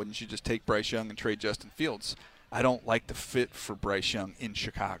 then wouldn't you just take Bryce Young and trade Justin Fields? I don't like the fit for Bryce Young in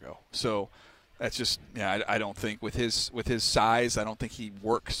Chicago. So That's just I don't think with his size, I don't think he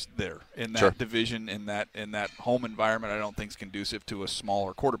works there in that Sure. division, in that home environment. I don't think is conducive to a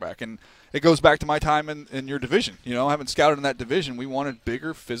smaller quarterback. And it goes back to my time in your division. Having scouted in that division, we wanted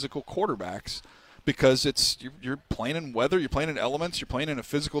bigger physical quarterbacks because you're playing in weather, you're playing in elements, you're playing in a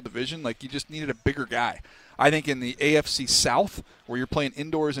physical division. Like, you just needed a bigger guy. I think in the AFC South, where you're playing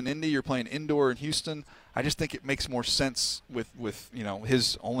indoors in Indy, you're playing indoor in Houston, I just think it makes more sense with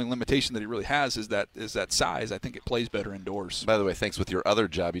his only limitation that he really has is that size. I think it plays better indoors. By the way, thanks with your other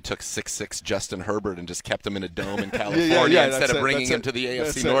job, you took 6'6" Justin Herbert and just kept him in a dome in California instead of bringing him to the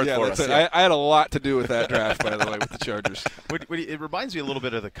AFC North for us. Yeah. I had a lot to do with that draft, by the way, with the Chargers. It reminds me a little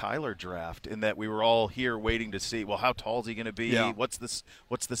bit of the Kyler draft in that we were all here waiting to see, well, how tall is he going to be? Yeah. What's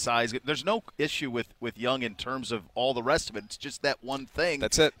the size? There's no issue with Young in terms of all the rest of it. It's just that one thing.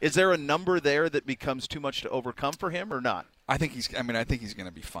 That's it. Is there a number there that becomes too much to overcome for him or not? I think he's going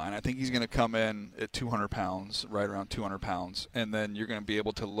to be fine. I think he's going to come in at 200 pounds, right around 200 pounds, and then you're going to be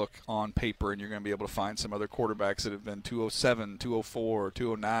able to look on paper and you're going to be able to find some other quarterbacks that have been 207, 204,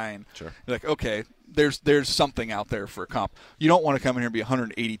 209. Sure. You're like, okay, there's something out there for a comp. You don't want to come in here and be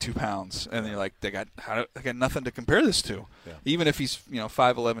 182 pounds, and then you're like, they got nothing to compare this to, even if he's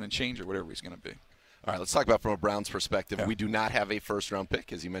 5'11" and change or whatever he's going to be. All right, let's talk about from a Browns perspective. Yeah. We do not have a first-round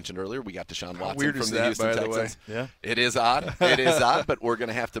pick, as you mentioned earlier. We got Deshaun Watson weird from is the that, Houston by the Texans. way? Yeah. It is odd. It is odd, but we're going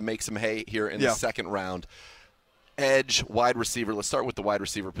to have to make some hay here in the second round. Edge, wide receiver. Let's start with the wide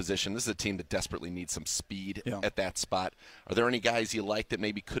receiver position. This is a team that desperately needs some speed at that spot. Are there any guys you like that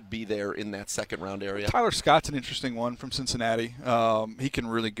maybe could be there in that second-round area? Tyler Scott's an interesting one from Cincinnati. He can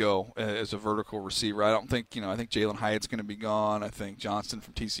really go as a vertical receiver. I don't think, I think Jalen Hyatt's going to be gone. I think Johnston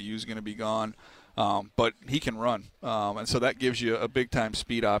from TCU is going to be gone. But he can run, and so that gives you a big-time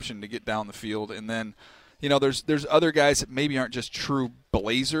speed option to get down the field. And then, there's other guys that maybe aren't just true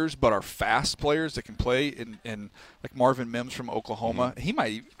blazers, but are fast players that can play in like Marvin Mims from Oklahoma. Mm-hmm. He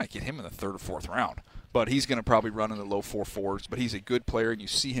might get him in the third or fourth round, but he's going to probably run in the low 4.4s. But he's a good player, and you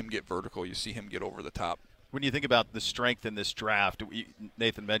see him get vertical. You see him get over the top. When you think about the strength in this draft,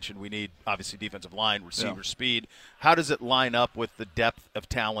 Nathan mentioned we need, obviously, defensive line, receiver speed. How does it line up with the depth of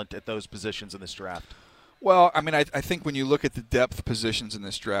talent at those positions in this draft? Well, I mean, I think when you look at the depth positions in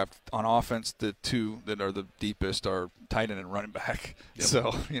this draft, on offense, the two that are the deepest are tight end and running back. Yep.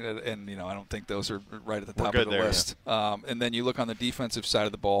 So, I don't think those are right at the top of the list. Yeah. And then you look on the defensive side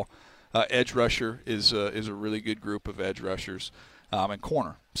of the ball, edge rusher is a really good group of edge rushers. And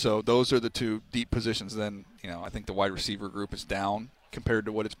corner. So those are the two deep positions. Then, I think the wide receiver group is down compared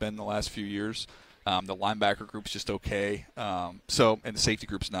to what it's been the last few years. The linebacker group's just okay. And the safety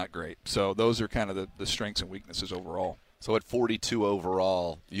group's not great. So those are kind of the strengths and weaknesses overall. So at 42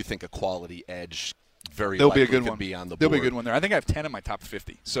 overall, you think a quality edge There'll likely be a good could one. be on the board? There'll be a good one there. I think I have 10 in my top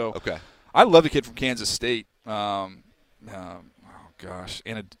 50. So okay. I love the kid from Kansas State.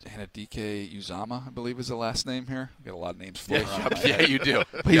 Anadike Uzama, I believe is the last name here. I've got a lot of names floating around. Yeah, you do.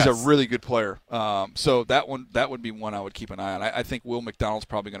 But he's a really good player. So that would be one I would keep an eye on. I think Will McDonald's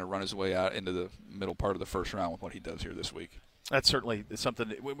probably going to run his way out into the middle part of the first round with what he does here this week. That's certainly something.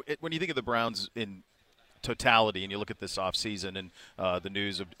 When you think of the Browns in totality and you look at this offseason and the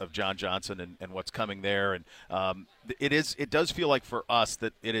news of John Johnson and what's coming there, and it does feel like for us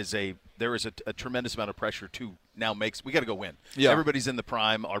that there is a tremendous amount of pressure to now we got to go win. Yeah. Everybody's in the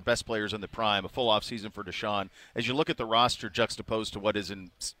prime, our best players in the prime, a full offseason for Deshaun. As you look at the roster juxtaposed to what is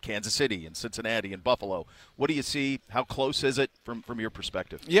in Kansas City and Cincinnati and Buffalo, what do you see? How close is it from your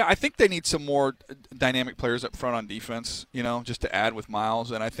perspective? Yeah, I think they need some more dynamic players up front on defense, just to add with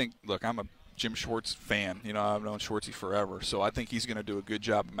Miles. And I think, look, I'm a Jim Schwartz fan. I've known Schwartzy forever, so I think he's going to do a good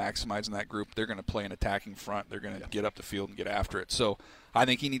job of maximizing that group. They're going to play an attacking front. They're going to get up the field and get after it. So I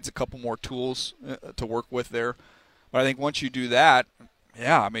think he needs a couple more tools to work with there. But I think once you do that,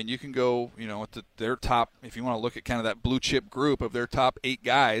 yeah, I mean, you can go, at their top, if you want to look at kind of that blue chip group of their top 8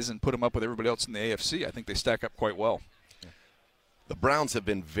 guys and put them up with everybody else in the AFC, I think they stack up quite well. The Browns have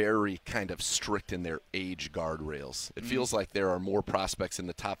been very kind of strict in their age guardrails. It feels like there are more prospects in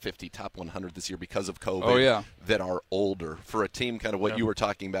the top 50, top 100 this year because of COVID that are older. For a team, kind of what you were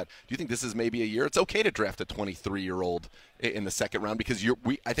talking about, do you think this is maybe a year? It's okay to draft a 23-year-old in the second round because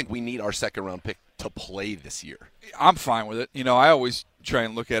I think we need our second-round pick to play this year. I'm fine with it. I always try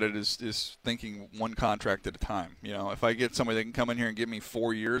and look at it as thinking one contract at a time. If I get somebody that can come in here and give me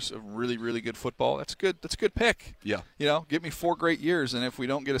 4 years of really, really good football, that's good. That's a good pick. Yeah. Give me 4 great years, and if we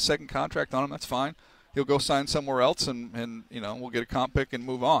don't get a second contract on him, that's fine. He'll go sign somewhere else, and we'll get a comp pick and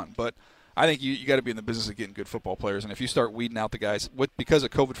move on. But I think you got to be in the business of getting good football players, and if you start weeding out the guys, because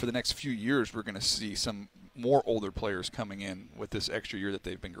of COVID for the next few years, we're going to see some more older players coming in with this extra year that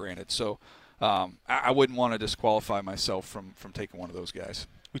they've been granted. So I wouldn't want to disqualify myself from taking one of those guys.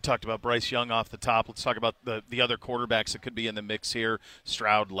 We talked about Bryce Young off the top. Let's talk about the other quarterbacks that could be in the mix here.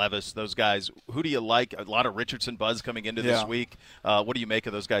 Stroud, Levis, those guys. Who do you like? A lot of Richardson buzz coming into this week. What do you make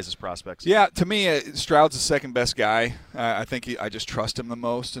of those guys as prospects? Yeah, to me, Stroud's the second best guy. I think I just trust him the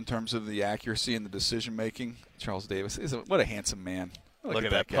most in terms of the accuracy and the decision making. Charles Davis what a handsome man. Look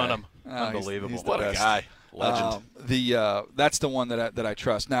at that Punham. Unbelievable. What a guy. Legend. That's the one that I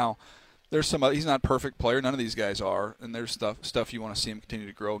trust. Now, there's some. He's not a perfect player. None of these guys are, and there's stuff you want to see him continue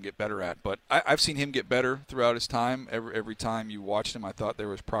to grow and get better at. But I've seen him get better throughout his time. Every time you watched him, I thought there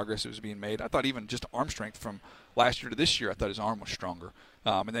was progress that was being made. I thought even just arm strength from last year to this year, I thought his arm was stronger.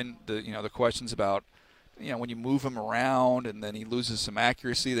 And then the questions about when you move him around and then he loses some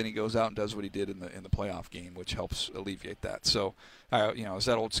accuracy, then he goes out and does what he did in the playoff game, which helps alleviate that. So it's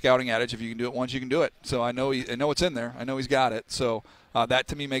that old scouting adage: if you can do it once, you can do it. So I know it's in there. I know he's got it. So. That,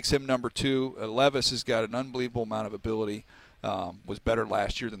 to me, makes him number 2. Levis has got an unbelievable amount of ability. Was better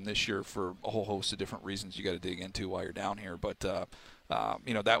last year than this year for a whole host of different reasons you got to dig into while you're down here. But,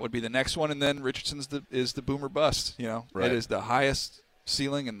 that would be the next one. And then Richardson's is the boomer bust. Right. It is the highest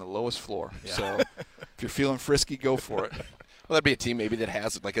ceiling and the lowest floor. Yeah. So if you're feeling frisky, go for it. Well, that'd be a team maybe that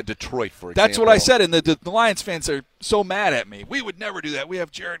has like a Detroit, for example. That's what I said, and the Lions fans are so mad at me. We would never do that. We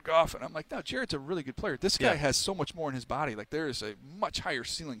have Jared Goff. And I'm like, no, Jared's a really good player. This guy has so much more in his body. Like, there is a much higher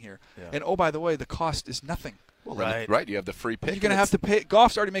ceiling here. Yeah. And, oh, by the way, the cost is nothing. Well, right. You have the free pick. You're going to have to pay.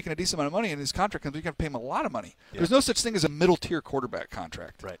 Goff's already making a decent amount of money, and his contract comes. You got to pay him a lot of money. Yeah. There's no such thing as a middle-tier quarterback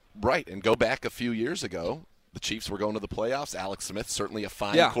contract. Right. And go back a few years ago. The Chiefs were going to the playoffs. Alex Smith, certainly a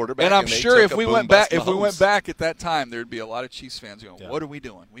fine quarterback. And I'm sure if we went back at that time, there'd be a lot of Chiefs fans going, "What are we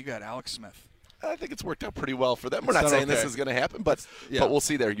doing? We got Alex Smith." I think it's worked out pretty well for them. We're not saying this is going to happen, but we'll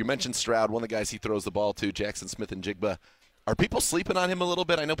see there. You mentioned Stroud, one of the guys he throws the ball to, Jackson Smith and Jigba. Are people sleeping on him a little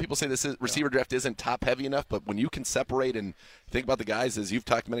bit? I know people say this receiver draft isn't top-heavy enough, but when you can separate and think about the guys, as you've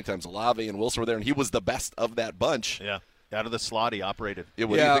talked many times, Olave and Wilson were there, and he was the best of that bunch. Yeah. Out of the slot, he operated. Yeah,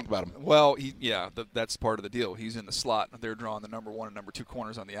 what do you think about him? Well, that's part of the deal. He's in the slot. They're drawing the number 1 and number 2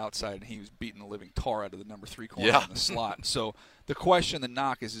 corners on the outside, and he was beating the living tar out of the number 3 corner in the slot. So the question, the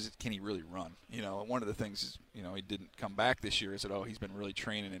knock is can he really run? And one of the things is, he didn't come back this year. Is that he's been really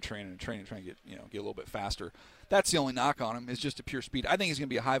training, trying to get a little bit faster. That's the only knock on him is just a pure speed. I think he's going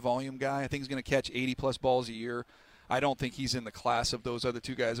to be a high volume guy. I think he's going to catch 80+ balls a year. I don't think he's in the class of those other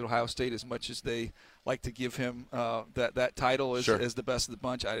 2 guys at Ohio State as much as they like to give him that title as the best of the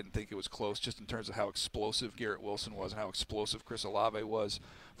bunch. I didn't think it was close just in terms of how explosive Garrett Wilson was and how explosive Chris Olave was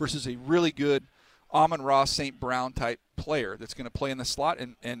versus a really good Amon-Ra St. Brown type player that's going to play in the slot.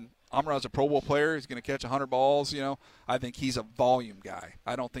 And Amon-Ra's a Pro Bowl player. He's going to catch 100 balls. I think he's a volume guy.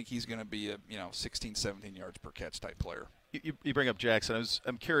 I don't think he's going to be a 16, 17 yards per catch type player. You bring up Jackson.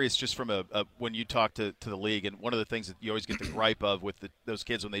 I'm curious just from when you talk to the league, and one of the things that you always get the gripe of with those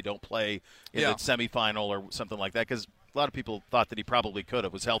kids when they don't play in the semifinal or something like that, because a lot of people thought that he probably could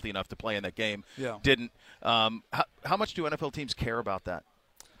have, was healthy enough to play in that game, didn't. How much do NFL teams care about that?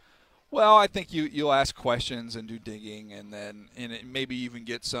 Well, I think you'll ask questions and do digging, and maybe even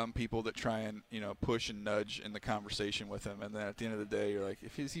get some people that try and push and nudge in the conversation with him, and then at the end of the day, you're like,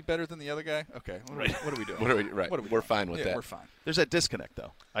 is he better than the other guy? Okay, what are we doing? We're fine with that. We're fine. There's that disconnect,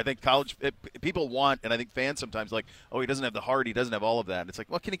 though. I think college people want, and I think fans sometimes like, he doesn't have the heart, he doesn't have all of that. And it's like,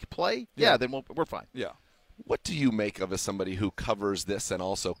 well, can he play? Yeah, then we're fine. Yeah. What do you make of as somebody who covers this and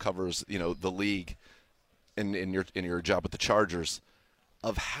also covers the league in your job with the Chargers?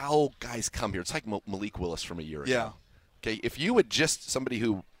 Of how guys come here. It's like Malik Willis from a year ago. Yeah. Okay, if you had just somebody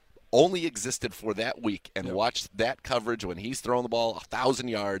who only existed for that week and watched that coverage when he's throwing the ball 1,000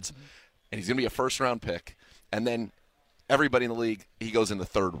 yards and he's going to be a first-round pick, and then everybody in the league, he goes in the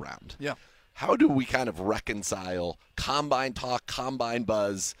 3rd round. Yeah. How do we kind of reconcile combine talk, combine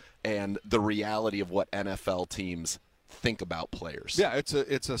buzz, and the reality of what NFL teams think about players? Yeah, it's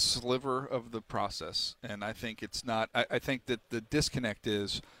a sliver of the process, and I think it's not. I think that the disconnect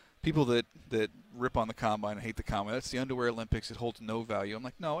is people that rip on the combine and hate the combine. That's the underwear Olympics. It holds no value. I'm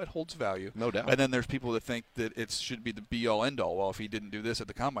like, no, it holds value, no doubt. And then there's people that think that it should be the be all end all. Well, if he didn't do this at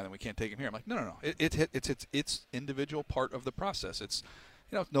the combine, then we can't take him here. I'm like, no. It's individual part of the process. It's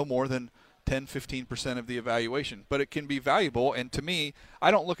no more than 10-15% of the evaluation, but it can be valuable. And to me, I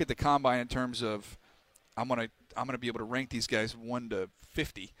don't look at the combine in terms of I'm going to be able to rank these guys 1 to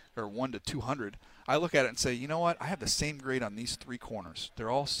 50 or 1 to 200. I look at it and say, you know what? I have the same grade on these 3 corners. They're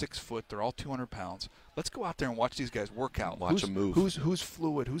all 6 foot. They're all 200 pounds. Let's go out there and watch these guys work out. Watch them move. Who's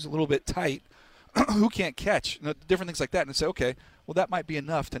fluid? Who's a little bit tight? Who can't catch? Different things like that. And say, okay, well, that might be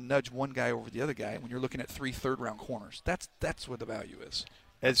enough to nudge one guy over the other guy when you're looking at 3 third-round corners. That's what the value is.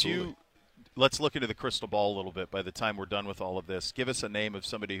 As you let's look into the crystal ball a little bit by the time we're done with all of this. Give us a name of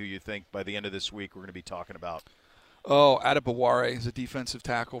somebody who you think by the end of this week we're going to be talking about. Oh, Adebaware is a defensive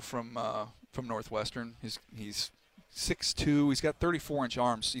tackle from Northwestern. He's 6'2". He's got 34-inch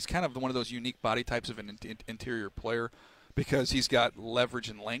arms. He's kind of one of those unique body types of an interior player because he's got leverage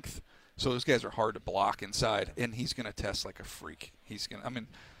and length. So those guys are hard to block inside, and he's going to test like a freak.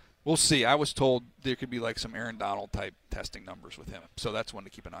 We'll see. I was told there could be like some Aaron Donald type testing numbers with him. So that's one to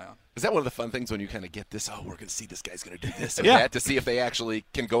keep an eye on. Is that one of the fun things when you kind of get this, we're going to see this guy's going to do this and Yeah. that, to see if they actually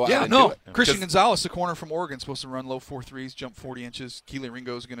can go out and no. do it? Christian 'Cause- Gonzalez, the corner from Oregon, supposed to run low 4.3s, jump 40 inches. Keely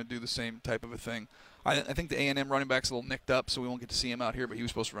Ringo is going to do the same type of a thing. I think the A&M running back's a little nicked up, so we won't get to see him out here, but he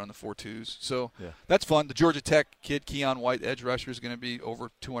was supposed to run the 4.2s. So that's fun. The Georgia Tech kid, Keon White, edge rusher, is going to be over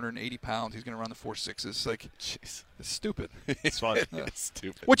 280 pounds. He's going to run the 4.6s. Like, Jeez. it's stupid. It's fun. It's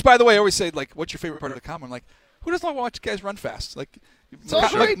stupid. Which, by the way, I always say, like, what's your favorite part of the combine? Like, who doesn't want to watch guys run fast? Like,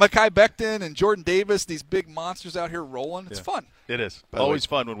 Mekhi Becton and Jordan Davis, these big monsters out here rolling. It's fun. It is. By the Always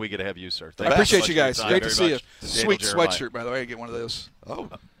fun when we get to have you, sir. I appreciate you guys. Thank Great so to see you. much. Sweet Daniel Jeremiah. sweatshirt, by the way. I get one of those. Oh,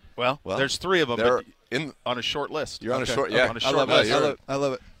 Well, Well, there's 3 of them they're but on a short list. you're on Okay. a short, Okay. yeah. On a I short love list. it. I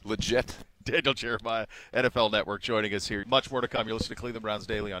love it. Legit. Daniel Jeremiah, NFL Network, joining us here. Much more to come. You're listening to Cleveland Browns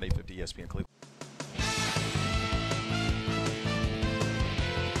Daily on 850 ESPN Cleveland.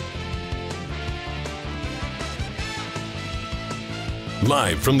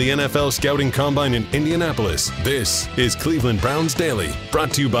 Live from the NFL Scouting Combine in Indianapolis, this is Cleveland Browns Daily,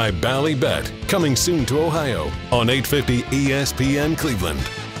 brought to you by Bally Bet, coming soon to Ohio on 850 ESPN Cleveland.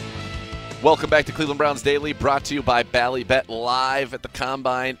 Welcome back to Cleveland Browns Daily, brought to you by Bally Bet, live at the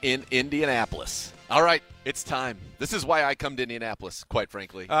Combine in Indianapolis. All right, it's time. This is why I come to Indianapolis, quite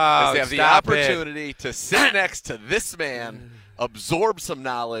frankly. Oh, is to have the stop it. opportunity to sit next to this man, absorb some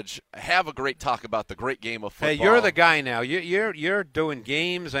knowledge, have a great talk about the great game of football. Hey, you're the guy now. You're doing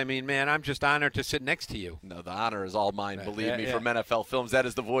games. I mean, man, I'm just honored to sit next to you. No, the honor is all mine, believe me, yeah. from NFL Films. That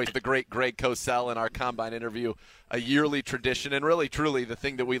is the voice, the great Greg Cosell in our Combine interview, a yearly tradition, and really, truly, the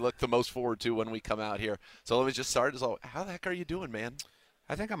thing that we look the most forward to when we come out here. So let me just start. How the heck are you doing, man?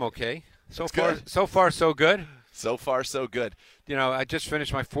 I think I'm okay. So That's far, good. so good. So far, so good. You know, I just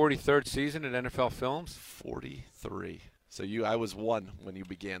finished my 43rd season at NFL Films. 43. So I was 1 when you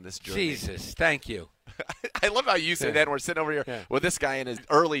began this journey. Jesus, thank you. I love how you say Yeah. that. And we're sitting over here Yeah. with this guy in his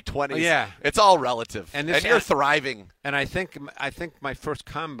early 20s. Yeah. It's all relative. And And, this- you're thriving. And I think my first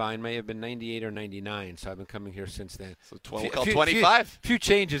combine may have been 98 or 99, so I've been coming here since then. So we'll call 25. Few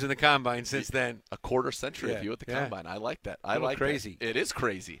changes in the combine since then. A quarter century of Yeah, you at the yeah. Combine. I like that. I Little like crazy. That. It is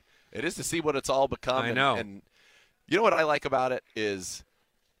crazy. It is to see what it's all become. I know. And you know what I like about it is,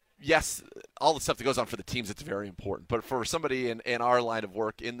 yes, all the stuff that goes on for the teams, it's very important. But for somebody in our line of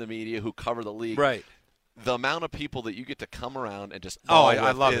work, in the media, who cover the league, Right. the amount of people that you get to come around and just Oh, ball I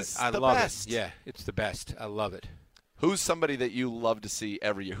with love is it. I the love best. it. Yeah, it's the best. I love it. Who's somebody that you love to see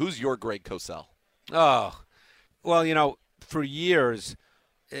every year? Who's your Greg Cosell? Oh, well, you know, for years,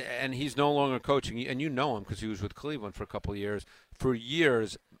 and he's no longer coaching, and you know him because he was with Cleveland for a couple of years. For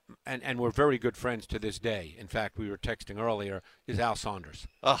years, and we're very good friends to this day. In fact, we were texting earlier, is Al Saunders.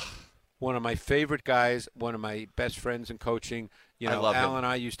 Ugh. One of my favorite guys, one of my best friends in coaching. You I know, love Al him. and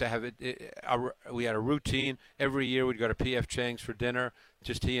I used to have we had a routine. Every year we'd go to P.F. Chang's for dinner,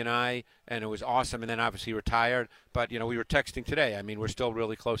 just he and I, and it was awesome. And then obviously he retired. But, you know, we were texting today. I mean, we're still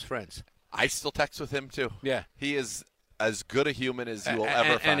really close friends. I still text with him, too. Yeah. He is as good a human as you will and,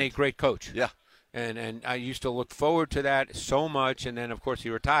 ever find. and a great coach. Yeah. And I used to look forward to that so much. And then, of course, he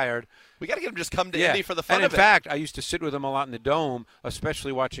retired. We got to get him to just come to Indy for the fun and of in it. fact, I used to sit with him a lot in the Dome,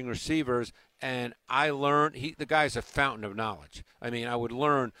 especially watching receivers, and I learned the guy's a fountain of knowledge. I mean, I would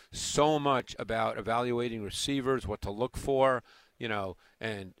learn so much about evaluating receivers, what to look for, you know,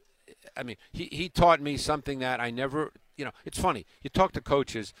 and I mean, he taught me something that I never, you know, it's funny. You talk to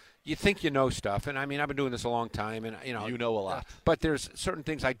coaches, you think you know stuff, and I mean, I've been doing this a long time, and you know a lot. But there's certain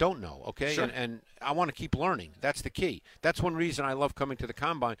things I don't know, okay? Sure. And I want to keep learning. That's the key. That's one reason I love coming to the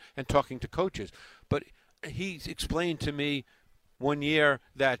Combine and talking to coaches. But he's explained to me one year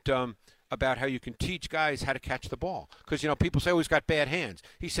that about how you can teach guys how to catch the ball. Because, you know, people say, oh, he's got bad hands.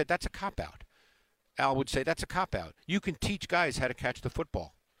 He said, that's a cop-out. Al would say, that's a cop-out. You can teach guys how to catch the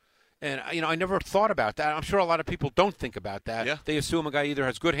football. And, you know, I never thought about that. I'm sure a lot of people don't think about that. Yeah. They assume a guy either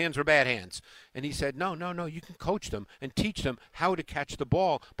has good hands or bad hands. And he said, no, you can coach them and teach them how to catch the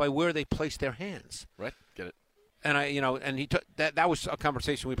ball by where they place their hands. Right? Get it. And he took that was a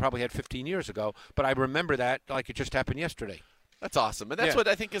conversation we probably had 15 years ago, but I remember that like it just happened yesterday. That's awesome. And that's Yeah. what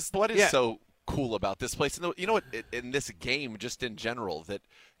I think is Yeah. so cool about this place. And you know what, in this game, just in general, that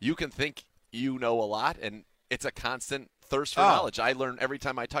you can think you know a lot, and it's a constant thirst for knowledge. I learn every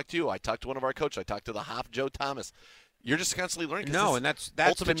time I talk to you. I talk to one of our coaches. I talk to the Hoff, Joe Thomas. You're just constantly learning. No, and that's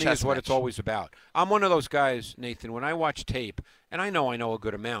to me is what it's always about. I'm one of those guys, Nathan, when I watch tape, and I know a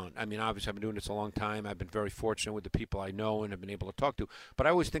good amount. I mean, obviously, I've been doing this a long time. I've been very fortunate with the people I know and have been able to talk to. But I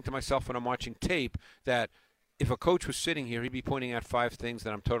always think to myself when I'm watching tape that if a coach was sitting here, he'd be pointing out 5 things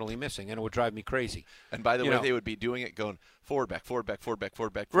that I'm totally missing, and it would drive me crazy. And by the way, they would be doing it going forward, back, forward, back, forward, back,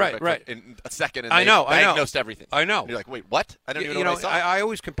 forward, back, right, back in a second, and I they diagnosed everything. I know. And you're like, wait, what? I don't even know what I saw. I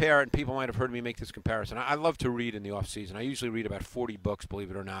always compare, and people might have heard me make this comparison. I love to read in the off season. I usually read about 40 books, believe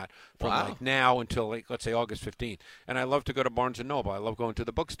it or not, from like now until let's say August 15th. And I love to go to Barnes and Noble. I love going to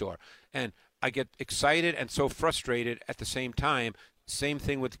the bookstore, and I get excited and so frustrated at the same time. Same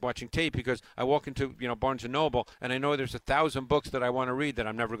thing with watching tape, because I walk into Barnes & Noble and I know there's 1,000 books that I want to read that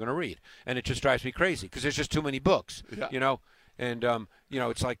I'm never going to read, and it just drives me crazy because there's just too many books, And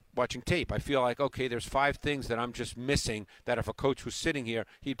it's like watching tape. I feel like, okay, there's 5 things that I'm just missing that if a coach was sitting here,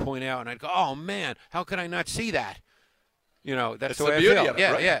 he'd point out, and I'd go, oh man, how could I not see that? That's the way I feel.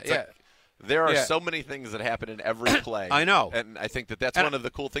 Yeah. There are so many things that happen in every play. I know, and I think that's one of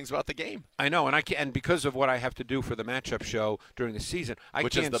the cool things about the game. I know, and because of what I have to do for the matchup show during the season,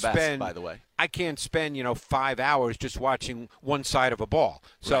 which is the best, by the way. I can't spend 5 hours just watching one side of a ball.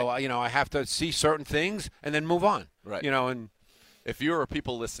 So I have to see certain things and then move on. Right. And if you're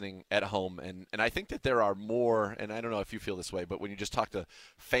people listening at home, and I think that there are more, and I don't know if you feel this way, but when you just talk to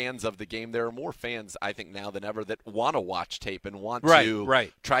fans of the game, there are more fans, I think, now than ever that want to watch tape and want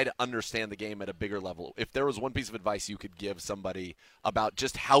to try to understand the game at a bigger level. If there was one piece of advice you could give somebody about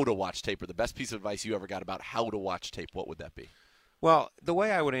just how to watch tape, or the best piece of advice you ever got about how to watch tape, what would that be? Well, the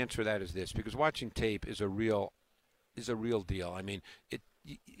way I would answer that is this, because watching tape is a real deal. I mean,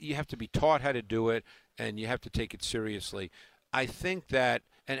 you have to be taught how to do it, and you have to take it seriously. I think that,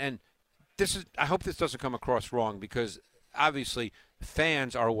 and this is, I hope this doesn't come across wrong, because obviously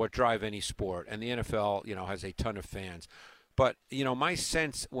fans are what drive any sport, and the NFL, has a ton of fans. But, my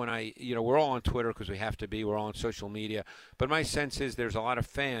sense when we're all on Twitter because we have to be, we're all on social media, but my sense is there's a lot of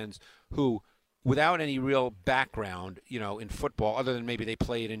fans who, without any real background, in football, other than maybe they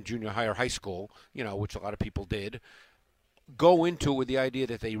played in junior high or high school, which a lot of people did, go into it with the idea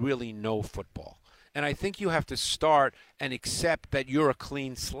that they really know football. And I think you have to start and accept that you're a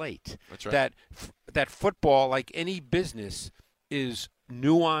clean slate. That's right. That football, like any business, is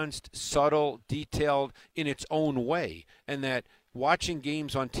nuanced, subtle, detailed in its own way. And that watching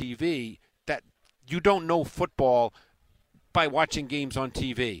games on TV, that you don't know football by watching games on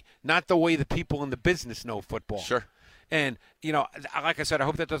TV. Not the way the people in the business know football. Sure. And, like I said, I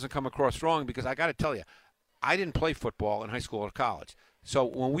hope that doesn't come across wrong, because I got to tell you, I didn't play football in high school or college. So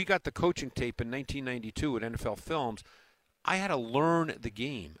when we got the coaching tape in 1992 at NFL Films, I had to learn the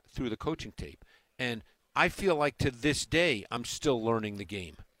game through the coaching tape. And I feel like to this day I'm still learning the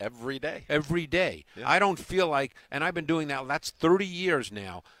game. Every day. Every day. Yeah. I don't feel like, and I've been doing that, that's 30 years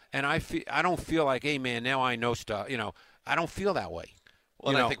now, and I don't feel like, hey, man, now I know stuff. I don't feel that way.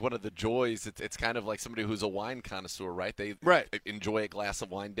 Well, and I think one of the joys, it's kind of like somebody who's a wine connoisseur, right? They enjoy a glass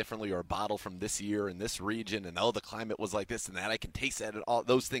of wine differently, or a bottle from this year in this region, and the climate was like this and that. I can taste that and all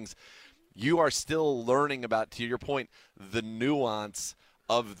those things. You are still learning about, to your point, the nuance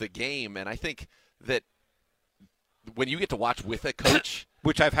of the game. And I think that when you get to watch with a coach,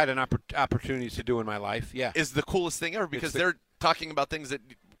 which I've had an opportunity to do in my life, is the coolest thing ever, because they're talking about things that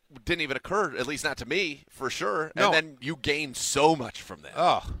didn't even occur, at least not to me, for sure. No. And then you gain so much from that.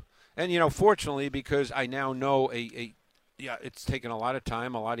 Oh, and fortunately, because I now know it's taken a lot of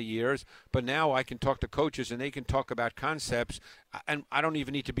time, a lot of years, but now I can talk to coaches and they can talk about concepts, and I don't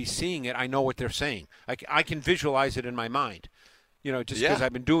even need to be seeing it. I know what they're saying. I can visualize it in my mind, just because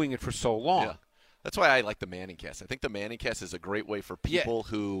I've been doing it for so long. Yeah. That's why I like the Manningcast. I think the Manningcast is a great way for people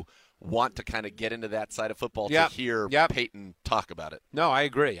who want to kind of get into that side of football to hear Peyton talk about it. No, I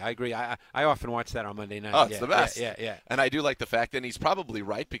agree. I often watch that on Monday night. Oh, it's the best. Yeah. And I do like the fact, and he's probably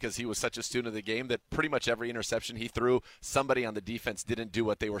right, because he was such a student of the game, that pretty much every interception he threw, somebody on the defense didn't do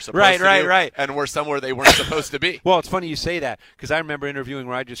what they were supposed to do. Right. And were somewhere they weren't supposed to be. Well, it's funny you say that, because I remember interviewing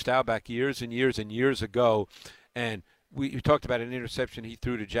Roger Staubach years and years and years ago, and we talked about an interception he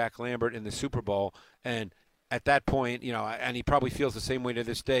threw to Jack Lambert in the Super Bowl, and at that point, and he probably feels the same way to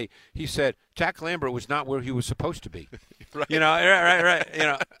this day, he said Jack Lambert was not where he was supposed to be. Right. Right.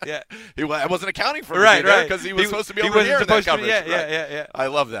 I wasn't accounting for him because he was supposed to be over here in that coverage. Yeah. I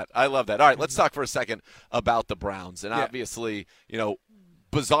love that. All right, let's talk for a second about the Browns. And obviously,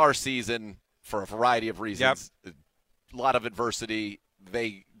 bizarre season for a variety of reasons. A lot of adversity.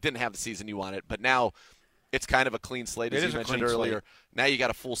 They didn't have the season you wanted, but now it's kind of a clean slate, as It you is a mentioned clean earlier. slate. Now you got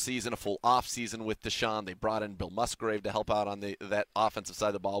a full season, a full off season with Deshaun. They brought in Bill Musgrave to help out on that offensive side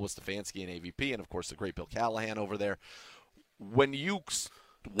of the ball with Stefanski and AVP, and of course the great Bill Callahan over there. When you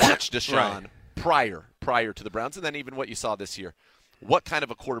watched Deshaun prior to the Browns, and then even what you saw this year, what kind of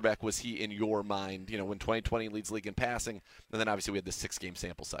a quarterback was he in your mind? When 2020 leads league in passing, and then obviously we had the 6-game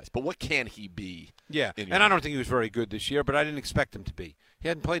sample size. But what can he be? Yeah, in your and I mind? don't think he was very good this year, but I didn't expect him to be. He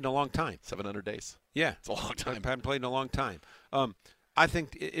hadn't played in a long time. 700 days. Yeah, It's a long time. Hadn't played in a long time. I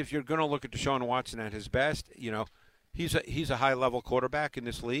think if you're going to look at Deshaun Watson at his best, he's a high-level quarterback in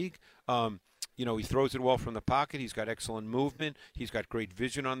this league. He throws it well from the pocket. He's got excellent movement. He's got great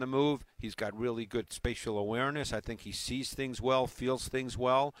vision on the move. He's got really good spatial awareness. I think he sees things well, feels things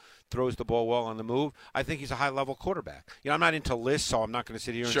well, throws the ball well on the move. I think he's a high-level quarterback. I'm not into lists, so I'm not going to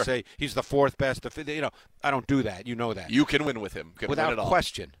sit here and say he's the fourth best. I don't do that. You know that. You can win with him. Can Without win it all.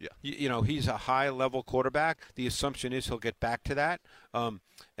 question. Yeah. He's a high-level quarterback. The assumption is he'll get back to that.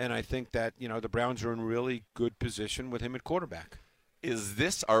 And I think that, the Browns are in really good position with him at quarterback.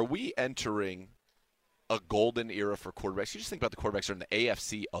 Are we entering a golden era for quarterbacks? You just think about the quarterbacks are in the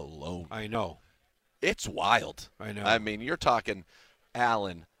AFC alone. I know. It's wild. I know. I mean, you're talking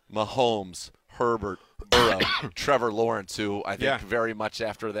Allen, Mahomes, Herbert, Burrow, Trevor Lawrence, who I think very much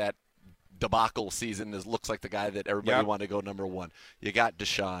after that debacle season looks like the guy that everybody wanted to go number one. You got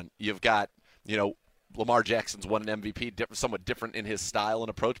Deshaun. You've got, Lamar Jackson's won an MVP, somewhat different in his style and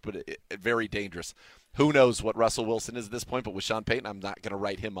approach, but very dangerous. Who knows what Russell Wilson is at this point, but with Sean Payton, I'm not going to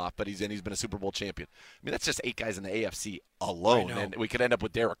write him off, but he's been a Super Bowl champion. I mean, that's just 8 guys in the AFC alone, and we could end up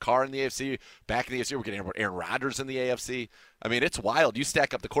with Derek Carr in the AFC. Back in the AFC, we're going to end up with Aaron Rodgers in the AFC. I mean, it's wild. You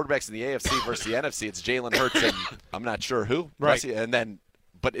stack up the quarterbacks in the AFC versus the NFC, it's Jalen Hurts and I'm not sure who. Right. And then,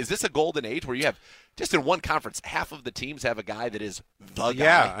 but is this a golden age where you have, just in one conference, half of the teams have a guy that is the guy?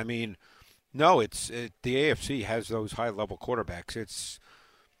 Yeah, I mean, no, the AFC has those high-level quarterbacks.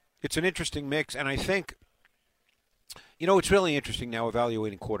 It's an interesting mix, and I think, it's really interesting now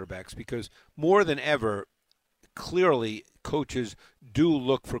evaluating quarterbacks because more than ever, clearly coaches do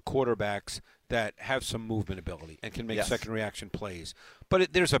look for quarterbacks that have some movement ability and can make second reaction plays.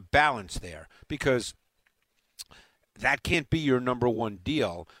 But there's a balance there because that can't be your number one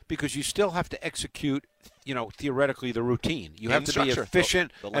deal because you still have to execute, theoretically the routine. You have to be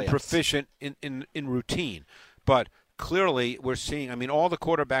efficient and proficient in routine. But clearly we're seeing, all the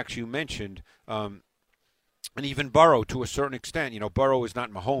quarterbacks you mentioned, and even Burrow to a certain extent. Burrow is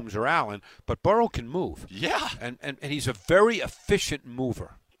not Mahomes or Allen, but Burrow can move. Yeah. And he's a very efficient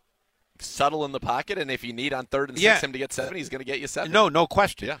mover. Subtle in the pocket, and if you need on 3rd and 6 him to get 7, he's going to get you 7. No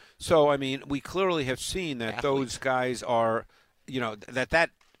question. Yeah. So, we clearly have seen that those guys are,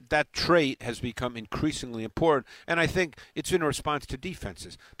 that trait has become increasingly important. And I think it's in response to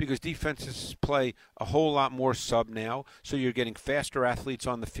defenses because defenses play a whole lot more sub now. So you're getting faster athletes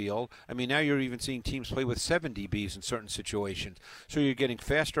on the field. Now you're even seeing teams play with 7 DBs in certain situations. So you're getting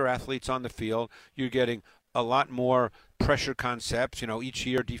faster athletes on the field. You're getting a lot more pressure concepts. Each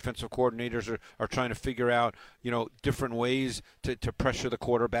year defensive coordinators are trying to figure out, different ways to pressure the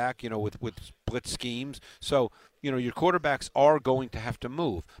quarterback, with blitz schemes. So, your quarterbacks are going to have to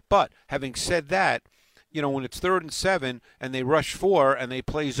move. But having said that, when it's 3rd and 7 and they rush 4 and they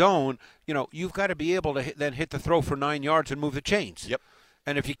play zone, you've got to be able to then hit the throw for 9 yards and move the chains. Yep.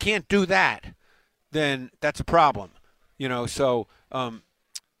 And if you can't do that, then that's a problem. So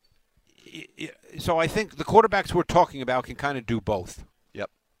I think the quarterbacks we're talking about can kind of do both.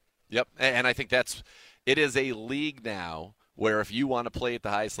 Yep. And I think it is a league now where if you want to play at the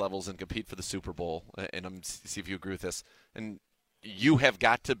highest levels and compete for the Super Bowl, and I'm see if you agree with this, and you have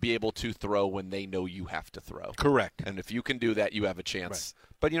got to be able to throw when they know you have to throw. Correct. And if you can do that, you have a chance.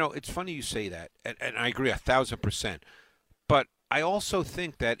 Right. But, it's funny you say that, and I agree 1,000%. But I also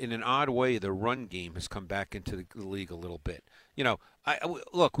think that in an odd way, the run game has come back into the league a little bit.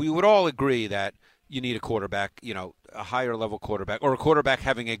 Look, we would all agree that you need a quarterback, a higher level quarterback, or a quarterback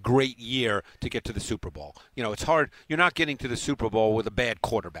having a great year to get to the Super Bowl. It's hard. You're not getting to the Super Bowl with a bad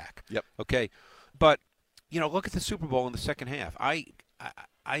quarterback. Yep. Okay. But, look at the Super Bowl in the second half. I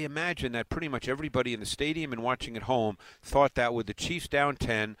imagine that pretty much everybody in the stadium and watching at home thought that with the Chiefs down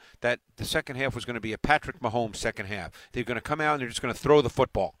 10, that the second half was going to be a Patrick Mahomes second half. They're going to come out and they're just going to throw the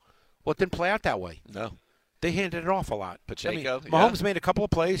football. Well, it didn't play out that way. No. They handed it off a lot. Pacheco, Mahomes made a couple of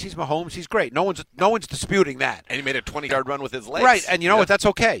plays. He's Mahomes. He's great. No one's disputing that. And he made a 20-yard run with his legs. Right, and you know what? That's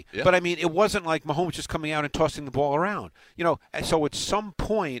okay. Yeah. But, it wasn't like Mahomes just coming out and tossing the ball around. And so at some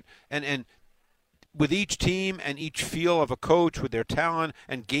point, and with each team and each feel of a coach with their talent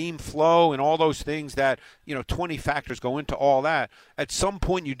and game flow and all those things that, 20 factors go into all that, at some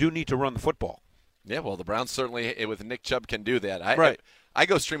point you do need to run the football. Yeah, well, the Browns certainly, with Nick Chubb, can do that. Right. I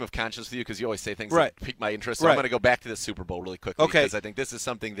go stream of conscience with you because you always say things Right. that pique my interest. So Right. I'm going to go back to the Super Bowl really quickly Okay. because I think this is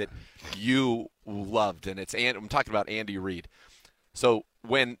something that you loved, and I'm talking about Andy Reid. So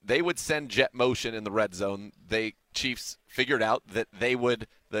when they would send jet motion in the red zone, Chiefs figured out that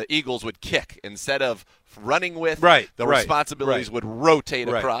the Eagles would kick instead of running with. Right, The right, responsibilities right. would rotate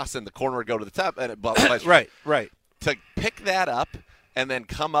Right. across, and the corner would go to the top, and Right. To pick that up and then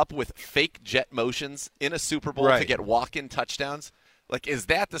come up with fake jet motions in a Super Bowl to Right. get walk-in touchdowns. Like, is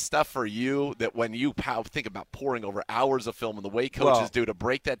that the stuff for you that when you think about poring over hours of film and the way coaches do to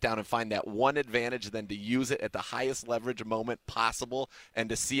break that down and find that one advantage, then to use it at the highest leverage moment possible and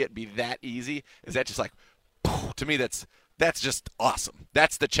to see it be that easy? Is that just like, to me, that's just awesome.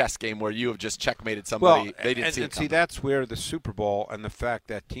 That's the chess game where you have just checkmated somebody. They didn't see it coming. See, that's where the Super Bowl and the fact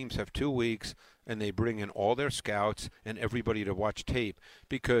that teams have 2 weeks and they bring in all their scouts and everybody to watch tape,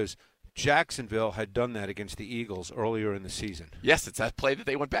 because Jacksonville had done that against the Eagles earlier in the season. Yes, it's that play that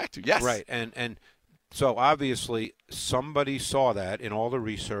they went back to. Yes. Right, and so obviously somebody saw that in all the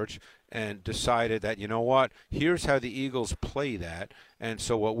research and decided that, you know what, here's how the Eagles play that, and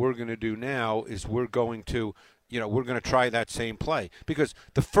so what we're going to do now is we're going to try that same play. Because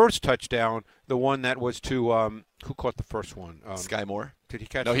the first touchdown, the one that was to who caught the first one? Sky Moore? Did he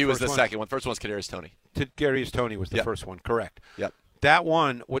catch? No, the he was first the one? second one. First one was Kadarius Toney. Kadarius Toney was the Yep. first one. Correct. Yep. That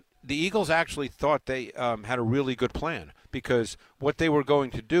one, what the Eagles actually thought they had a really good plan, because what they were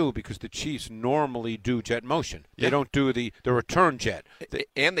going to do, because the Chiefs normally do jet motion. Yeah. They don't do the return jet.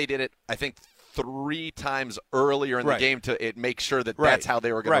 And they did it, I think, 3 times earlier in the Right. game to make sure that Right. that's how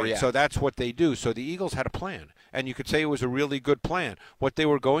they were going to react. So that's what they do. So the Eagles had a plan, and you could say it was a really good plan. What they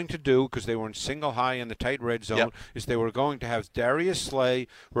were going to do, because they were in single high in the tight red zone, Yep. is they were going to have Darius Slay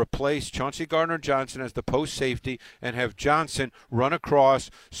replace Chauncey Gardner-Johnson as the post safety and have Johnson run across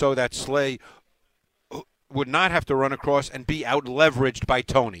so that Slay would not have to run across and be out leveraged by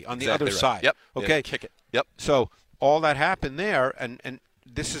Toney on the Exactly other right. side. Yep. Okay. Yeah, kick it. Yep. So all that happened there, and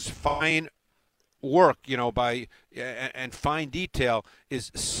this is fine work, by and fine detail,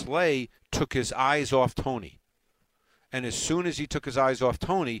 is Slay took his eyes off Toney. And as soon as he took his eyes off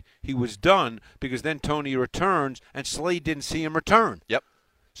Toney, he was done, because then Toney returns and Slay didn't see him return. Yep.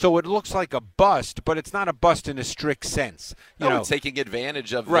 So it looks like a bust, but it's not a bust in a strict sense. It's taking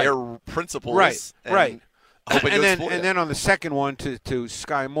advantage of Right. their principles. Right, and right. hoping to And exploit it. then on the second one to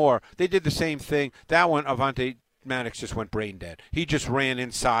Sky Moore, they did the same thing. That one, Avante Maddox just went brain dead. He just ran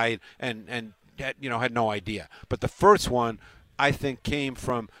inside and had no idea. But the first one, I think, came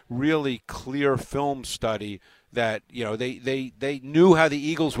from really clear film study that they knew how the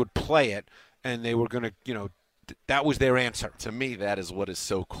Eagles would play it, and they were going to that was their answer. To me, that is what is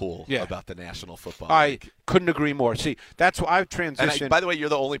so cool about the National Football I League. couldn't agree more. See, that's why I've transitioned. And by the way, you're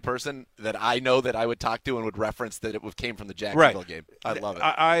the only person that I know that I would talk to and would reference that it came from the Jacksonville game. I love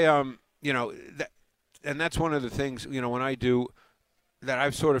it. And that's one of the things, when I do that,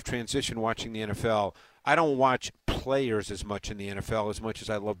 I've sort of transitioned watching the NFL. I don't watch players as much in the NFL as much as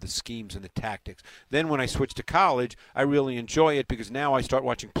I love the schemes and the tactics. Then when I switch to college, I really enjoy it, because now I start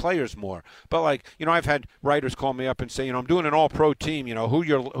watching players more. But I've had writers call me up and say, I'm doing an all-pro team, who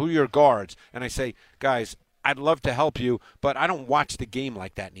your guards? And I say, guys, I'd love to help you, but I don't watch the game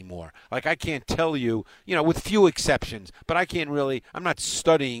like that anymore. Like, I can't tell you, with few exceptions, but I can't really, I'm not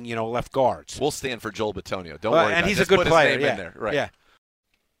studying, left guards. We'll stand for Joel Bitonio. Don't worry. And he's Just a good put his player. name in there. Right. Yeah.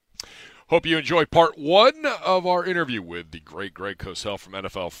 Hope you enjoy part 1 of our interview with the great Greg Cosell from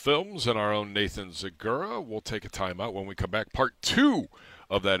NFL Films and our own Nathan Zagura. We'll take a timeout. When we come back, part 2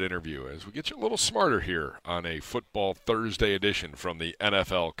 of that interview, as we get you a little smarter here on a Football Thursday edition from the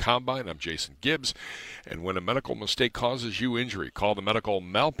NFL Combine. I'm Jason Gibbs. And when a medical mistake causes you injury, call the medical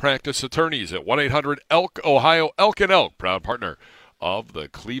malpractice attorneys at 1-800-ELK, Ohio, Elk and Elk, proud partner of the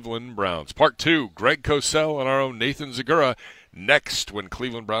Cleveland Browns. Part 2, Greg Cosell and our own Nathan Zagura, next when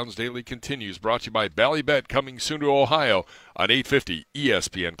Cleveland Browns Daily continues, brought to you by Ballybet, coming soon to Ohio on 850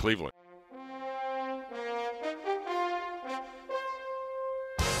 ESPN Cleveland.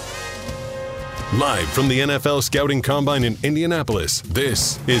 Live from the NFL Scouting Combine in Indianapolis,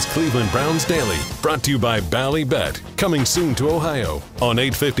 this is Cleveland Browns Daily, brought to you by Ballybet, coming soon to Ohio on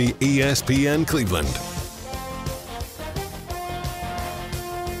 850 ESPN Cleveland.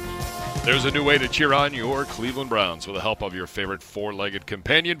 There's a new way to cheer on your Cleveland Browns with the help of your favorite four-legged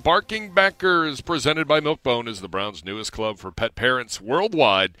companion. Barking Backers, presented by Milkbone, is the Browns' newest club for pet parents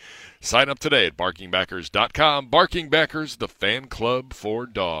worldwide. Sign up today at barkingbackers.com. Barking Backers, the fan club for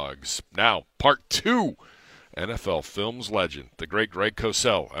dogs. Now, part 2, NFL Films legend, the great Greg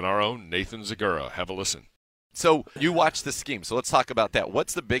Cosell, and our own Nathan Zagura. Have a listen. So you watch the scheme. So let's talk about that.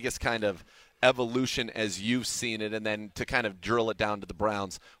 What's the biggest kind of evolution as you've seen it, and then to kind of drill it down to the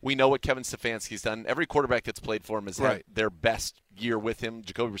Browns. We know what Kevin Stefanski's done. Every quarterback that's played for him has had their best year with him.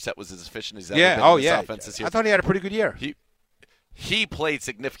 Jacoby Brissett was as efficient as he's ever been in this offense this year. I thought he had a pretty good year. He played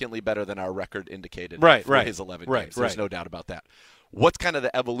significantly better than our record indicated for his 11 games. There's no doubt about that. What's kind of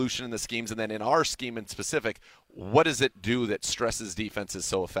the evolution in the schemes? And then in our scheme in specific, what does it do that stresses defenses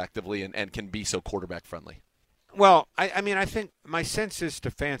so effectively and can be so quarterback-friendly? Well, I mean, I think my sense is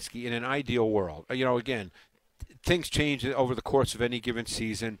Stefanski in an ideal world. Again, things change over the course of any given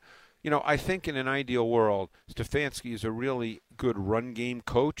season. I think in an ideal world, Stefanski is a really good run game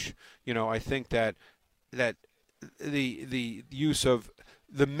coach. I think that the use of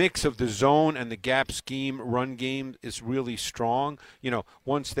the mix of the zone and the gap scheme run game is really strong.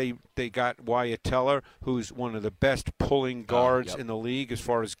 Once they got Wyatt Teller, who's one of the best pulling guards in the league as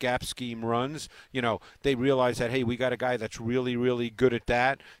far as gap scheme runs, they realized that, hey, we got a guy that's really, really good at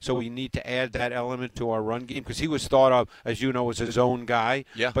that, so we need to add that element to our run game because he was thought of, as you know, as a zone guy.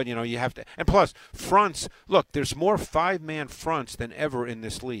 Yeah. But, you have to – and plus, fronts – look, there's more five-man fronts than ever in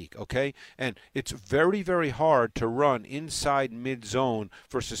this league, okay? And it's very, very hard to run inside mid-zone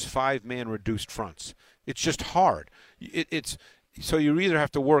versus five-man reduced fronts. It's just hard. So you either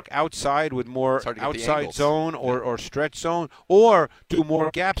have to work outside with more outside zone or stretch zone, or do more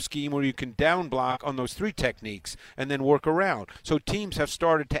gap scheme where you can down block on those three techniques and then work around. So teams have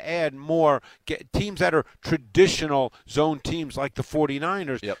started to add more. Teams that are traditional zone teams like the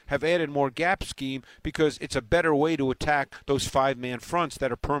 49ers have added more gap scheme because it's a better way to attack those five-man fronts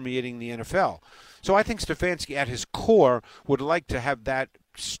that are permeating the NFL. So I think Stefanski at his core would like to have that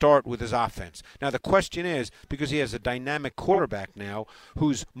start with his offense. Now the question is, because he has a dynamic quarterback now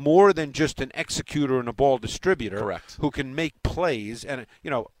who's more than just an executor and a ball distributor, who can make plays, and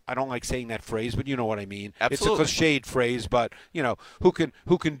I don't like saying that phrase, but you know what I mean. Absolutely. It's a cliched phrase, but who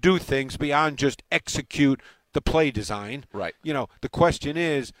can do things beyond just execute the play design. Right. The question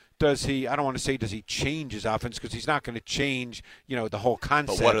is, does he change his offense, because he's not going to change, the whole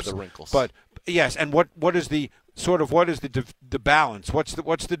concept. But what are the wrinkles? But yes, and what is the balance? What's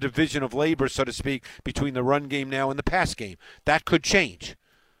the division of labor, so to speak, between the run game now and the pass game? That could change.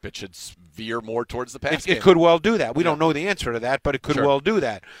 It should veer more towards the pass game. It could well do that. We don't know the answer to that, but it could well do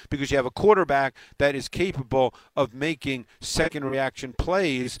that because you have a quarterback that is capable of making second reaction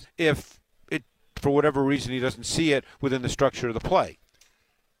plays if for whatever reason he doesn't see it within the structure of the play.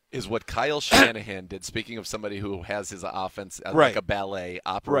 Is what Kyle Shanahan did, speaking of somebody who has his offense like a ballet,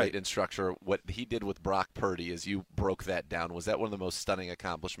 operate in structure, what he did with Brock Purdy, as you broke that down, was that one of the most stunning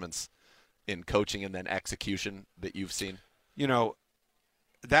accomplishments in coaching and then execution that you've seen?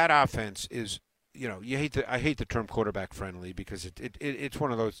 That offense is, I hate the term quarterback friendly because it's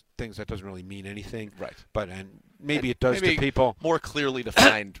one of those things that doesn't really mean anything. Right. But maybe it does to people. More clearly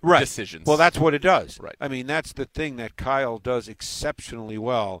defined decisions. Well, that's what it does. Right. I mean, that's the thing that Kyle does exceptionally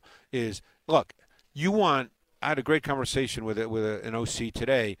well is, look, I had a great conversation with an OC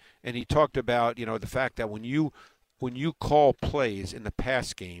today, and he talked about, the fact that when you call plays in the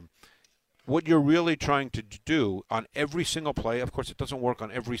pass game, what you're really trying to do on every single play, of course it doesn't work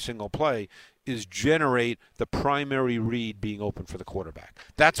on every single play, is generate the primary read being open for the quarterback.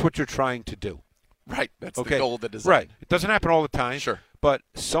 That's what you're trying to do. Right. That's the goal of the design. Right. It doesn't happen all the time. Sure. But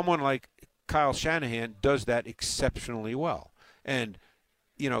someone like Kyle Shanahan does that exceptionally well. And,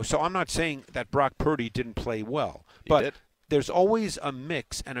 so I'm not saying that Brock Purdy didn't play well. But there's always a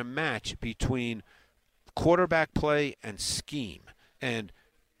mix and a match between quarterback play and scheme. And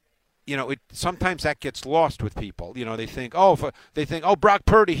sometimes that gets lost with people. They think, Brock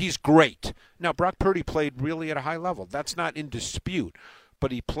Purdy, he's great. Now, Brock Purdy played really at a high level. That's not in dispute.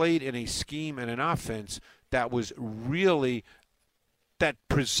 But he played in a scheme and an offense that was really that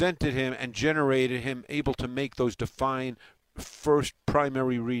presented him and generated him able to make those defined first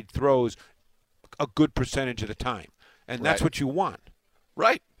primary read throws a good percentage of the time. And that's what you want.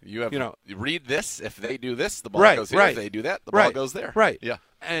 Right. You read this. If they do this, the ball goes here. If they do that, the ball goes there. Right. Yeah.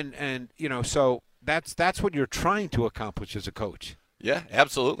 And so that's what you're trying to accomplish as a coach. Yeah,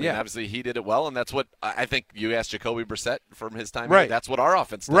 absolutely. Yeah. And obviously, he did it well, and that's what I think you asked Jacoby Brissett from his time. Right. That's what our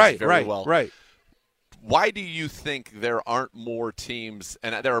offense does very well. Right. Why do you think there aren't more teams,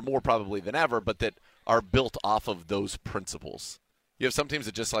 and there are more probably than ever, but that are built off of those principles? You have some teams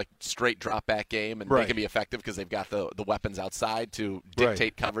that just like straight drop back game, and they can be effective because they've got the weapons outside to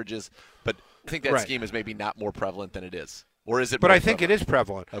dictate coverages. But I think that scheme is maybe not more prevalent than it is. Or is it? But I think it is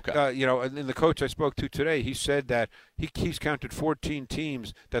prevalent. Okay. And the coach I spoke to today, he said that he's counted 14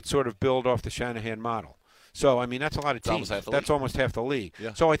 teams that sort of build off the Shanahan model. So, I mean, that's a lot of teams. That's almost half the league.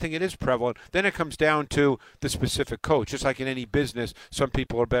 Yeah. So I think it is prevalent. Then it comes down to the specific coach. Just like in any business, some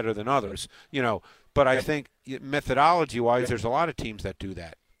people are better than others, But I think methodology-wise, there's a lot of teams that do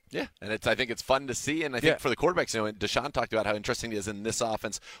that. Yeah, and I think it's fun to see, and I think for the quarterbacks, Deshaun talked about how interesting it is in this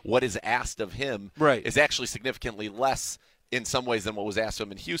offense. What is asked of him is actually significantly less in some ways than what was asked of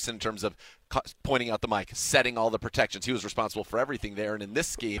him in Houston in terms of pointing out the mic, setting all the protections. He was responsible for everything there, and in this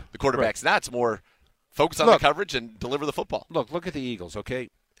scheme, the quarterback's not. It's more focus on the coverage and deliver the football. Look at the Eagles, okay?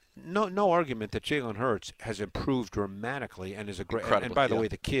 No argument that Jalen Hurts has improved dramatically and is a great. And by the way,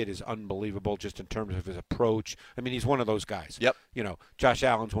 the kid is unbelievable just in terms of his approach. I mean, he's one of those guys. Yep. Josh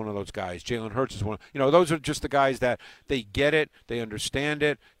Allen's one of those guys. Jalen Hurts is one. Those are just the guys that they get it, they understand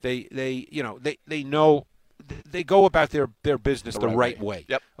it, they know. They go about their business the right way.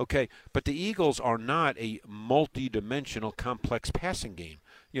 Yep. Okay. But the Eagles are not a multi-dimensional, complex passing game.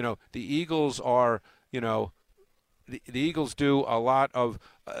 The Eagles are. The Eagles do a lot of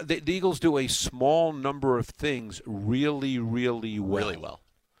the Eagles do a small number of things really, really well. Really well.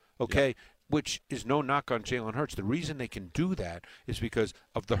 Okay, yep. Which is no knock on Jalen Hurts. The reason they can do that is because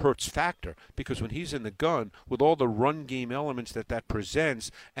of the Hurts factor. Because when he's in the gun, with all the run game elements that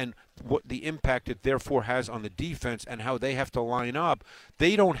presents and what the impact it therefore has on the defense and how they have to line up,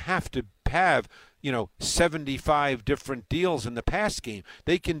 they don't have to have 75 different deals in the pass game.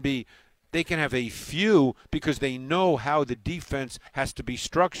 They can have a few because they know how the defense has to be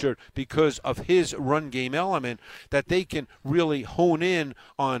structured because of his run game element, that they can really hone in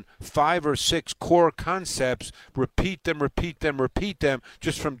on 5 or 6 core concepts, repeat them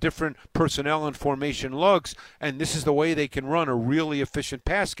just from different personnel and formation looks, and this is the way they can run a really efficient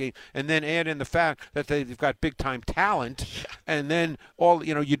pass game, and then add in the fact that they've got big-time talent, and then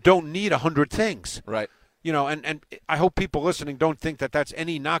you don't need 100 things. Right. And I hope people listening don't think that that's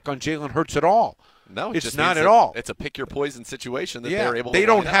any knock on Jalen Hurts at all. No, it's not at all. It's a pick your poison situation that they're able to They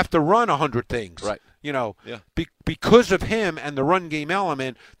don't have to run 100 things. Right. Because of him and the run game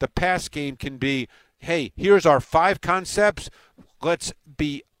element, the pass game can be, hey, here's our 5 concepts. Let's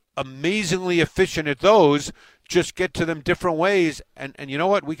be amazingly efficient at those. Just get to them different ways. And you know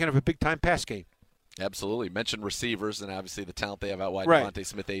what? We can have a big-time pass game. Absolutely. Mentioned receivers and obviously the talent they have out wide. Right. Devontae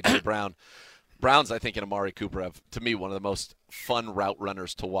Smith, A.J. Brown. Browns, I think, and Amari Cooper have, to me, one of the most fun route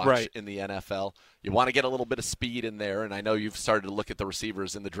runners to watch in the NFL. You want to get a little bit of speed in there, and I know you've started to look at the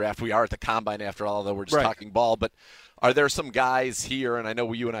receivers in the draft. We are at the Combine, after all, although we're just talking ball. But are there some guys here, and I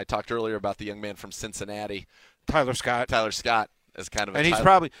know you and I talked earlier about the young man from Cincinnati. Tyler Scott is kind of a and he's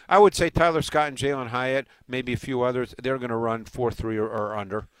probably, I would say Tyler Scott and Jalen Hyatt, maybe a few others, they're going to run 4.3 or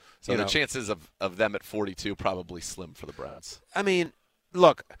under. So the chances of them at 42 probably slim for the Browns. I mean,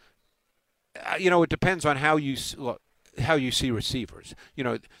 look, it depends on how you see receivers.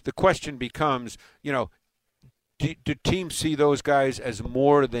 The question becomes, do teams see those guys as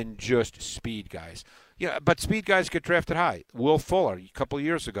more than just speed guys? Yeah, but speed guys get drafted high. Will Fuller, a couple of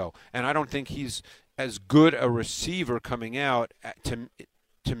years ago, and I don't think he's as good a receiver coming out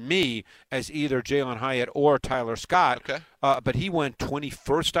to me as either Jalen Hyatt or Tyler Scott. Okay. But he went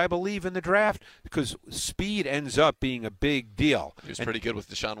 21st, I believe, in the draft because speed ends up being a big deal. He was pretty good with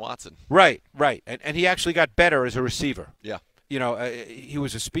Deshaun Watson. Right. And he actually got better as a receiver. Yeah. He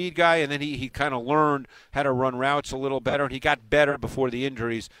was a speed guy, and then he kind of learned how to run routes a little better, and he got better before the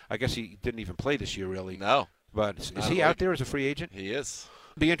injuries. I guess he didn't even play this year, really. No. But is he out there as a free agent? He is.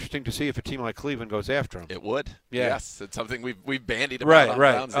 It'd be interesting to see if a team like Cleveland goes after him. It would. Yeah. Yes. It's something we've bandied about on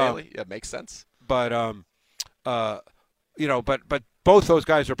Browns Daily. Yeah, it makes sense. But but both those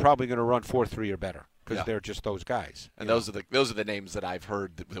guys are probably going to run 4.3 or better because they're just those guys. And those are the names that I've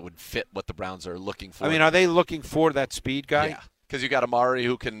heard that would fit what the Browns are looking for. I mean, are they looking for that speed guy? Yeah. Because you got Amari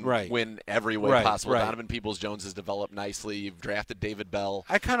who can win every way possible. Right. Donovan Peoples-Jones has developed nicely. You've drafted David Bell.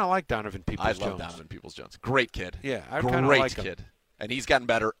 I kind of like Donovan Peoples-Jones. I love Donovan Peoples-Jones. Great kid. Yeah, I kind of like him. Great kid. And he's gotten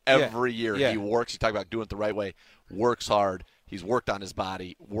better every year. Yeah. He works. You talk about doing it the right way. Works hard. He's worked on his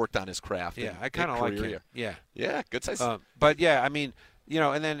body, worked on his craft. Yeah, I kind of like him. Yeah. Yeah, good size. But, yeah, I mean,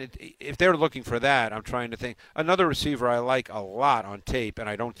 and then if they're looking for that, I'm trying to think. Another receiver I like a lot on tape, and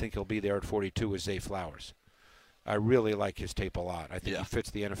I don't think he'll be there at 42, is Zay Flowers. I really like his tape a lot. I think he fits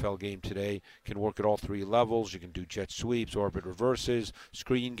the NFL game today, can work at all 3 levels. You can do jet sweeps, orbit reverses,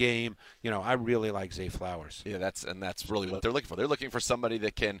 screen game. I really like Zay Flowers. Yeah, that's really what they're looking for. They're looking for somebody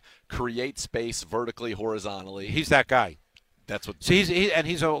that can create space vertically, horizontally. He's that guy. That's what. So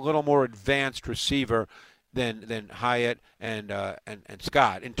he's a little more advanced receiver than Hyatt and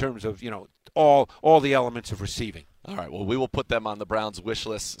Scott in terms of all the elements of receiving. All right, well, we will put them on the Browns' wish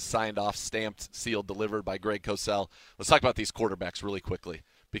list, signed off, stamped, sealed, delivered by Greg Cosell. Let's talk about these quarterbacks really quickly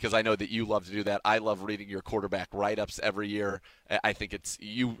because I know that you love to do that. I love reading your quarterback write-ups every year. I think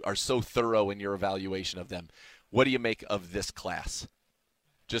you are so thorough in your evaluation of them. What do you make of this class,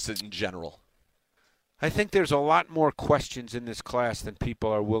 just in general? I think there's a lot more questions in this class than people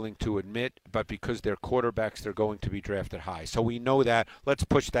are willing to admit, but because they're quarterbacks, they're going to be drafted high. So we know that. Let's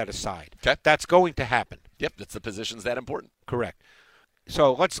push that aside. Okay. That's going to happen. Yep, that's the position's that important. Correct.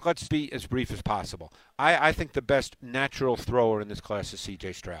 So let's be as brief as possible. I think the best natural thrower in this class is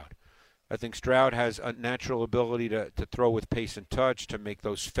C.J. Stroud. I think Stroud has a natural ability to throw with pace and touch, to make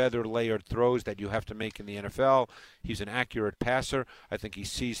those feather-layered throws that you have to make in the NFL. He's an accurate passer. I think he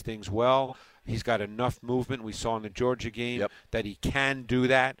sees things well. He's got enough movement. We saw in the Georgia game that he can do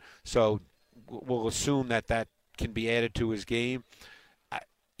that. So we'll assume that can be added to his game.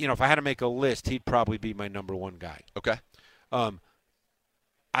 If I had to make a list, he'd probably be my number one guy. Okay.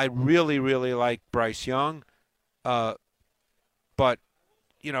 I really, really like Bryce Young, but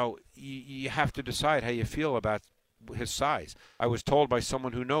you have to decide how you feel about his size. I was told by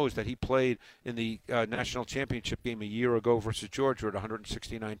someone who knows that he played in the national championship game a year ago versus Georgia at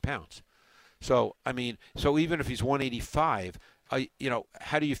 169 pounds. So even if he's 185,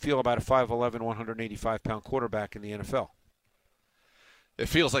 how do you feel about a 5'11", 185-pound quarterback in the NFL? It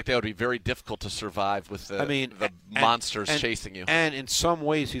feels like that would be very difficult to survive with the monsters chasing you. And in some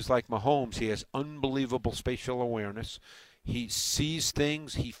ways, he's like Mahomes. He has unbelievable spatial awareness. He sees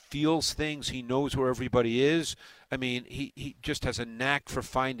things. He feels things. He knows where everybody is. He just has a knack for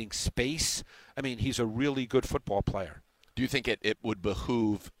finding space. He's a really good football player. Do you think it would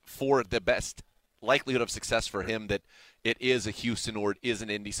behoove, for the best likelihood of success for him, that it is a Houston or it is an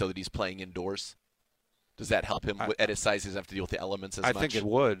Indy so that he's playing indoors? Does that help him at his size? He doesn't have to deal with the elements as much? I think it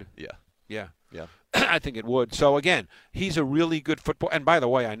would. Yeah. I think it would. So, again, he's a really good football. And, by the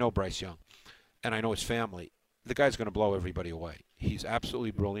way, I know Bryce Young, and I know his family. The guy's going to blow everybody away. He's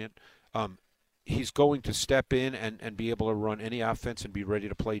absolutely brilliant. He's going to step in and be able to run any offense and be ready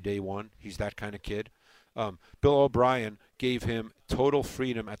to play day one. He's that kind of kid. Bill O'Brien gave him total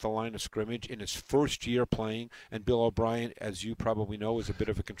freedom at the line of scrimmage in his first year playing, and Bill O'Brien, as you probably know, is a bit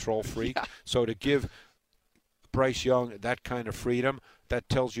of a control freak. Yeah. So to give Bryce Young that kind of freedom, that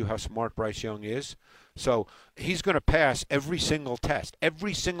tells you how smart Bryce Young is. So he's going to pass every single test.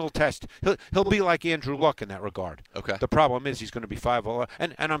 Every single test. He'll be like Andrew Luck in that regard. Okay. The problem is he's going to be 5'11",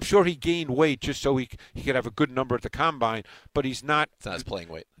 and I'm sure he gained weight just so he could have a good number at the combine, but he's not. It's not his playing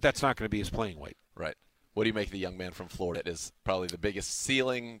weight. That's not going to be his playing weight. Right. What do you make of the young man from Florida? It is probably the biggest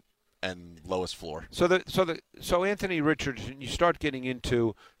ceiling and lowest floor. So Anthony Richardson, you start getting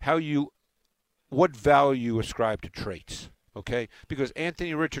into what value you ascribe to traits, okay? Because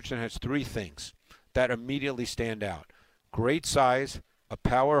Anthony Richardson has three things that immediately stand out: great size, a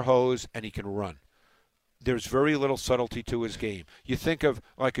power hose, and he can run. There's very little subtlety to his game. You think of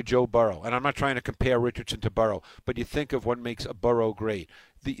like a Joe Burrow, and I'm not trying to compare Richardson to Burrow, but you think of what makes a Burrow great.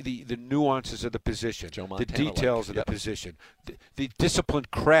 The nuances of the position, the details of the position, the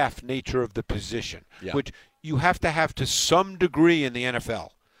disciplined craft nature of the position, which you have to some degree in the NFL.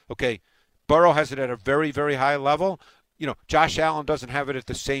 Okay, Burrow has it at a very, very high level. Josh Allen doesn't have it at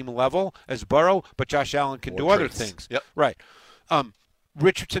the same level as Burrow, but Josh Allen can do other things. Yep. Right.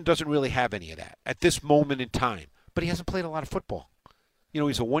 Richardson doesn't really have any of that at this moment in time, but he hasn't played a lot of football.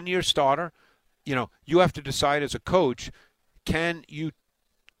 He's a one-year starter. You have to decide as a coach, can you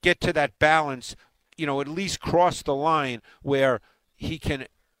get to that balance, at least cross the line where he can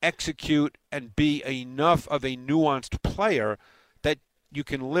execute and be enough of a nuanced player that you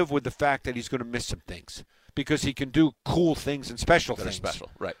can live with the fact that he's going to miss some things because he can do cool things and special things.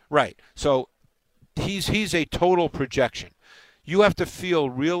 Special, right. Right. So he's a total projection. You have to feel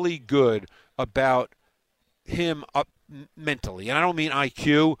really good about him up mentally, and I don't mean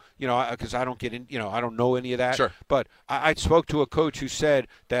IQ, because I don't get in, I don't know any of that. Sure. But I spoke to a coach who said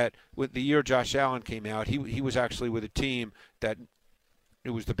that with the year Josh Allen came out, he was actually with a team that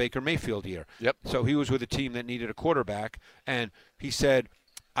it was the Baker Mayfield year. Yep. So he was with a team that needed a quarterback, and he said,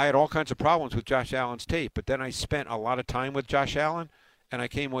 I had all kinds of problems with Josh Allen's tape, but then I spent a lot of time with Josh Allen, and I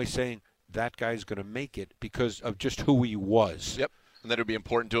came away saying that guy's going to make it because of just who he was. Yep. And that it would be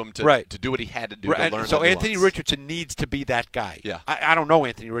important to him to do what he had to do to learn. So Anthony Richardson needs to be that guy. Yeah. I don't know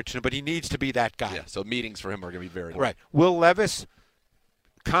Anthony Richardson, but he needs to be that guy. Yeah. So meetings for him are going to be very right. Will Levis,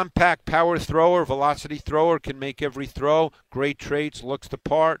 compact power thrower, velocity thrower, can make every throw. Great traits, looks the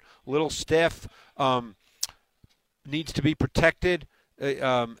part, little stiff, needs to be protected.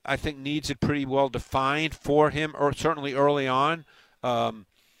 I think needs it pretty well defined for him, or certainly early on.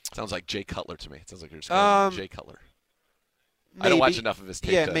 Sounds like Jay Cutler to me. It sounds like you're just Jay Cutler. Maybe. I don't watch enough of his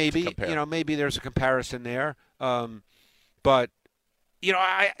tape. Yeah, to maybe. compare. Maybe there's a comparison there. But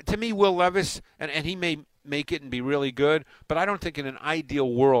to me, Will Levis, and he may make it and be really good, but I don't think in an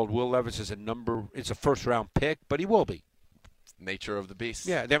ideal world Will Levis is a first-round pick, but he will be. Nature of the beast.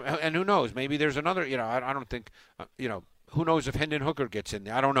 Yeah, and who knows? Maybe there's another. I don't think. Who knows if Hendon Hooker gets in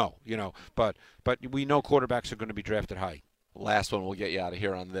there? I don't know. But we know quarterbacks are going to be drafted high. Last one, we'll get you out of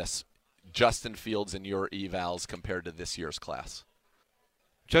here on this. Justin Fields and your evals compared to this year's class.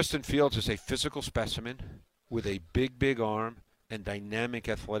 Justin Fields is a physical specimen with a big arm and dynamic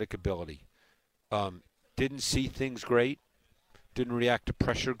athletic ability. Didn't see things great. Didn't react to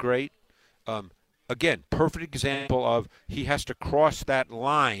pressure great. Again, perfect example of he has to cross that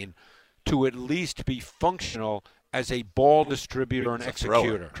line to at least be functional as a ball distributor and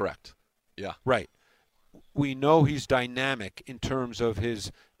executor. Thrower. Correct. Yeah. Right. We know he's dynamic in terms of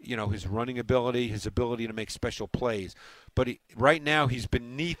his running ability, his ability to make special plays. But right now he's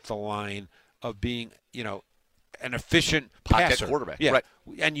beneath the line of being, an efficient pocket passer. Quarterback. Yeah. Right.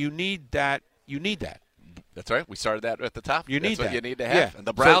 And you need that. That's right. We started that at the top. That's what that. you need to have. Yeah. And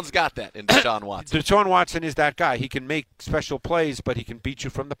the Browns got that in Deshaun Watson. Deshaun Watson is that guy. He can make special plays, but he can beat you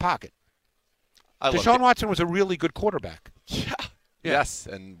from the pocket. Deshaun Watson was a really good quarterback. Yeah. Yes,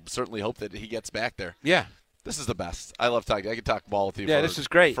 and certainly hope that he gets back there. Yeah. This is the best. I love talking. I can talk ball with you. Yeah, this is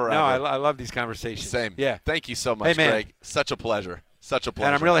great. Forever. No, I love these conversations. Same. Yeah. Thank you so much, hey, man. Greg. Such a pleasure. Such a pleasure.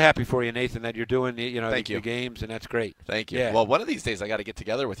 And I'm really happy for you, Nathan, that you're doing Thank the you. games, and that's great. Thank you. Yeah. Well, one of these days I got to get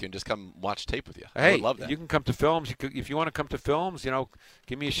together with you and just come watch tape with you. Hey, I would love that. You can come to films. If you want to come to films,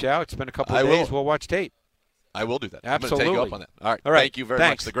 give me a shout. Spend a couple I of days. will. We'll watch tape. I will do that. Absolutely. I'm going to take you up on that. All right. All right. Thank you very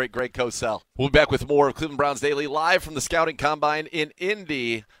Thanks. much. The great Greg Cosell. We'll be back with more of Cleveland Browns Daily live from the Scouting Combine in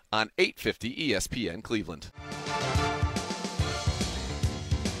Indy on 850 ESPN Cleveland.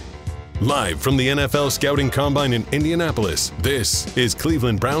 Live from the NFL Scouting Combine in Indianapolis, this is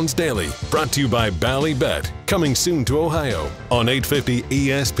Cleveland Browns Daily, brought to you by Bally Bet, coming soon to Ohio on 850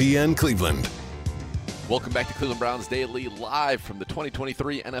 ESPN Cleveland. Welcome back to Cleveland Browns Daily, live from the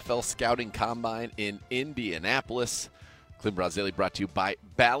 2023 NFL Scouting Combine in Indianapolis. Cleveland Browns Daily brought to you by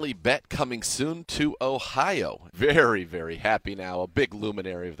Bally Bet, coming soon to Ohio. Very, very happy now. A big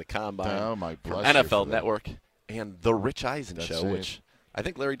luminary of the Combine. Oh, my from pleasure. NFL Network and The Rich Eisen Show, which I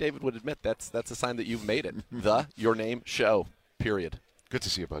think Larry David would admit that's a sign that you've made it. Your name show, period. Good to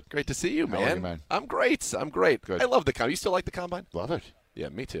see you, bud. Great to see you, How are man. you, man? I'm great. Good. I love the Combine. You still like the Combine? Love it. Yeah,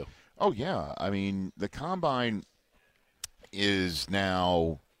 me too. Oh, yeah. I mean, the Combine is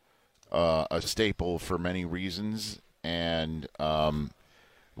now a staple for many reasons, and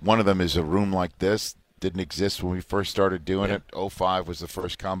one of them is a room like this. Didn't exist when we first started doing it. 05 was the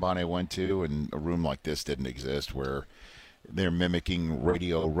first Combine I went to, and a room like this didn't exist where they're mimicking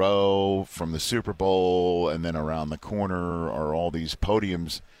Radio Row from the Super Bowl, and then around the corner are all these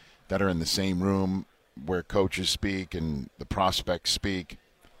podiums that are in the same room where coaches speak and the prospects speak.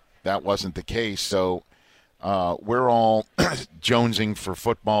 That wasn't the case, so we're all jonesing for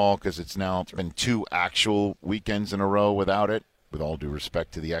football because it's been 2 actual weekends in a row without it, with all due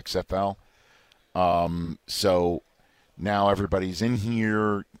respect to the XFL. So now everybody's in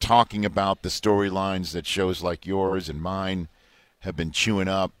here talking about the storylines that shows like yours and mine have been chewing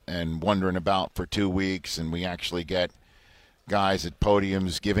up and wondering about for 2 weeks, and we actually get guys at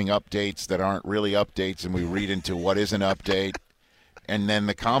podiums giving updates that aren't really updates, and we read into what is an update, and then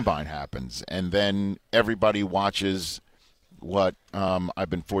the Combine happens, and then everybody watches what I've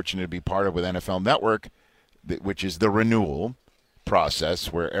been fortunate to be part of with NFL Network, which is the renewal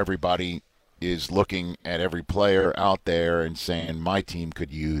process, where everybody is looking at every player out there and saying, my team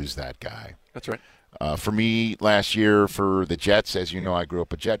could use that guy. That's right. For me, last year for the Jets, as you know, I grew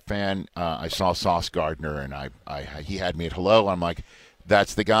up a Jet fan. I saw Sauce Gardner, and he had me at hello. I'm like,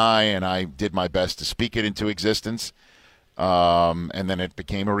 that's the guy, and I did my best to speak it into existence, and then it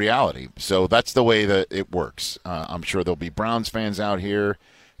became a reality. So that's the way that it works. I'm sure there'll be Browns fans out here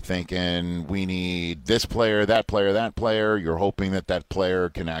thinking we need this player, that player, that player. You're hoping that player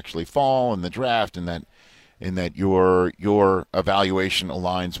can actually fall in the draft, and that your evaluation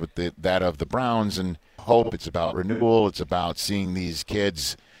aligns with that of the Browns, and hope. It's about renewal. It's about seeing these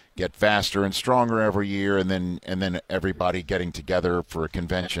kids get faster and stronger every year, and then everybody getting together for a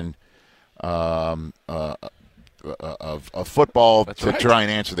convention of football to try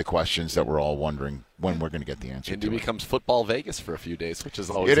and answer the questions that we're all wondering when we're going to get the answer. Indy to becomes Football Vegas for a few days, which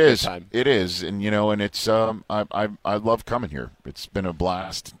is always it a is. good time. It is, and and it's I love coming here. It's been a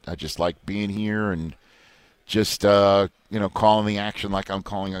blast. I just like being here and just calling the action like I'm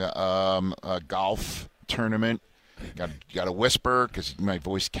calling a golf tournament. Got to whisper because my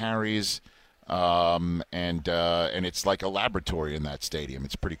voice carries. and it's like a laboratory in that stadium.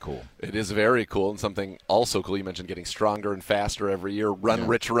 It's pretty cool. It is very cool, and something also cool. You mentioned getting stronger and faster every year. Run,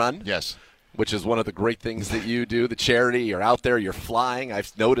 Rich, Run. Yes. Which is one of the great things that you do. The charity, you're out there, you're flying.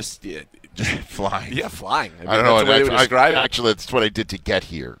 I've noticed it. Just flying. Yeah, flying. I don't know. That's the way we describe it. Actually, that's what I did to get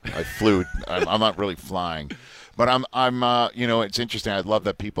here. I flew. I'm not really flying, but I'm. It's interesting. I love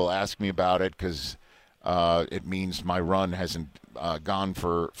that people ask me about it because it means my run hasn't gone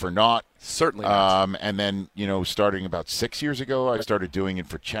for naught. Certainly not. And then, starting about 6 years ago, I started doing it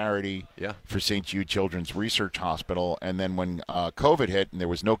for charity. Yeah. For St. Jude Children's Research Hospital. And then when COVID hit and there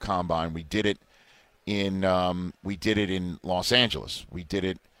was no combine, we did it in Los Angeles. We did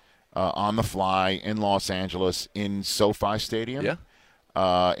it on the fly in Los Angeles in SoFi Stadium. Yeah.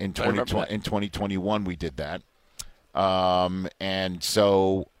 In 2021, we did that. And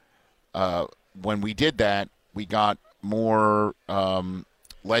so when we did that, we got more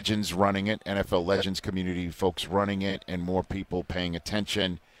legends running it, NFL legends community folks running it, and more people paying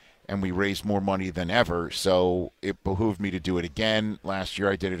attention, and we raised more money than ever. So it behooved me to do it again. Last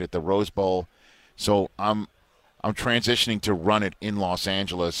year I did it at the Rose Bowl. So I'm transitioning to run it in Los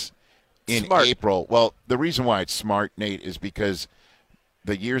Angeles in April. Well, the reason why it's smart, Nate, is because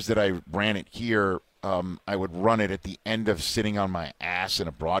the years that I ran it here, I would run it at the end of sitting on my ass in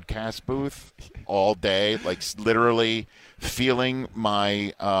a broadcast booth all day, like literally feeling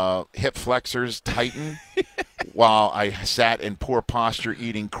my hip flexors tighten while I sat in poor posture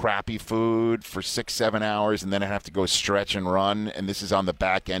eating crappy food for 6-7 hours, and then I'd have to go stretch and run. And this is on the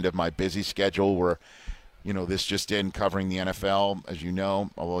back end of my busy schedule where, this just in covering the NFL, as you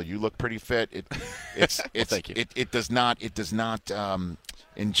know, although you look pretty fit, Thank you. It does not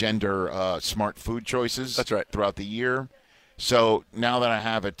engender smart food choices. That's right. Throughout the year. So now that I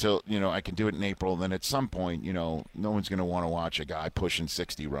have it till, I can do it in April, then at some point, no one's going to want to watch a guy pushing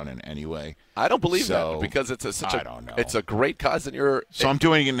 60 running anyway. I don't believe that because it's a great cause, and you're. So I'm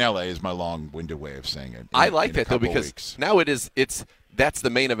doing it in LA is my long-winded way of saying it. I like that though because now that's the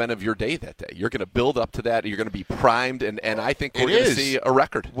main event of your day that day. You're going to build up to that. You're going to be primed, and I think we're going to see a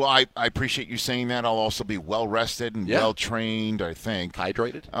record. Well, I appreciate you saying that. I'll also be well-rested and well-trained, I think.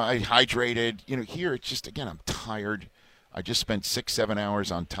 Hydrated? Hydrated. Here it's just, again, I'm tired. I just spent 6-7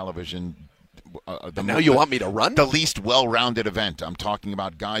 hours on television. Now you want me to run? The least well-rounded event. I'm talking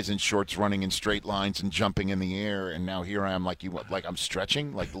about guys in shorts running in straight lines and jumping in the air, and now here I am like I'm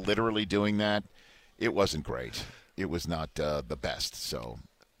stretching, like literally doing that. It wasn't great. It was not the best. So,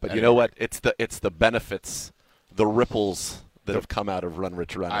 but you know what? It's the benefits, the ripples that have come out of Run,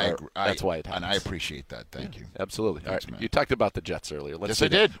 Rich, Run. That's why it happens. And I appreciate that. Thank you. Absolutely. Thanks, all right. man. You talked about the Jets earlier. Yes, I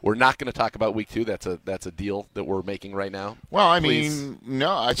did. We're not going to talk about Week 2. That's a deal that we're making right now. Well, I Please. mean,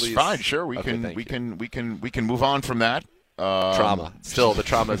 no, it's fine. Sure, we can move on from that. Trauma. Still, the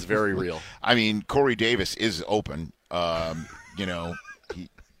trauma is very real. I mean, Corey Davis is open.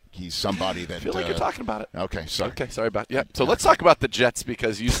 He's somebody that. I feel like you're talking about it. Okay, sorry. Okay, sorry about it. Yeah. So let's talk about the Jets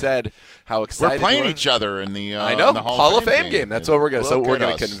because you said how excited we're playing each other in the. I know. In the Hall of Fame game. That's what we're going to. So we're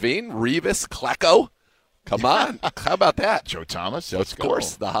going to us. convene. Revis, Klecko. Come on. How about that? Joe Thomas. Of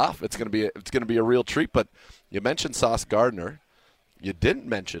course, the Hoff. It's going to be a real treat. But you mentioned Sauce Gardner. You didn't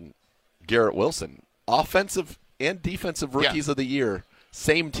mention Garrett Wilson. Offensive and defensive rookies of the year.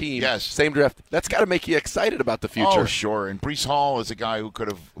 Same team, same draft. That's got to make you excited about the future. Oh, sure. And Breece Hall is a guy who could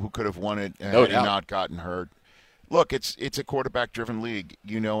have won it had he not gotten hurt. Look, it's a quarterback-driven league.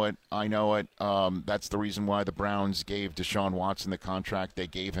 You know it. I know it. That's the reason why the Browns gave Deshaun Watson the contract they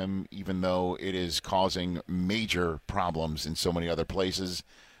gave him, even though it is causing major problems in so many other places,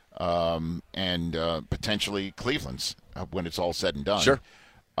 and potentially Cleveland's when it's all said and done. Sure.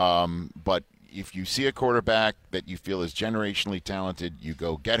 But if you see a quarterback that you feel is generationally talented, you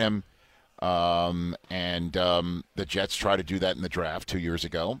go get him. And the Jets tried to do that in the draft 2 years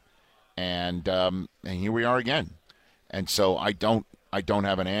ago, and here we are again. And so I don't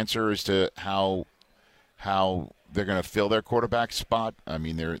have an answer as to how they're going to fill their quarterback spot. I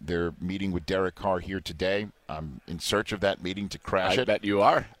mean, they're meeting with Derek Carr here today. I'm in search of that meeting to crash it. I bet you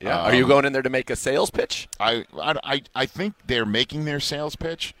are. Yeah. Are you going in there to make a sales pitch? I think they're making their sales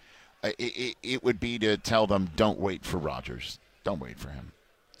pitch. It would be to tell them, don't wait for Rodgers. Don't wait for him.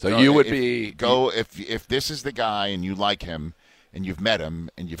 So you would if this is the guy and you like him and you've met him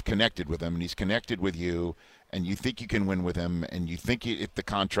and you've connected with him and he's connected with you and you think you can win with him and you think if the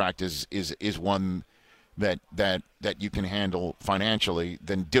contract is one that you can handle financially,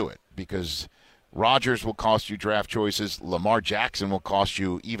 then do it, because Rodgers will cost you draft choices. Lamar Jackson will cost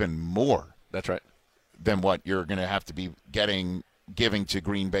you even more. That's right. Than what you're going to have to be giving to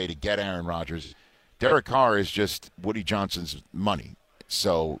Green Bay to get Aaron Rodgers. Derek Carr is just Woody Johnson's money.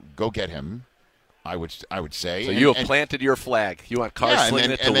 So go get him. I would say. So you have planted your flag. You want Carr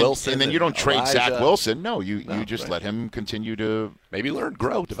slinging it to Wilson, and then you don't trade Elijah. Zach Wilson. No, you just let him continue to maybe learn,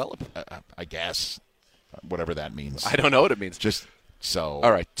 grow, develop. I guess, whatever that means. I don't know what it means. Just so.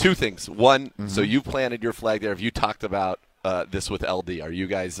 All right, two things. One, so you planted your flag there. Have you talked about this with LD? Are you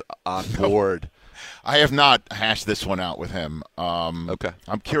guys on board? I have not hashed this one out with him. Okay.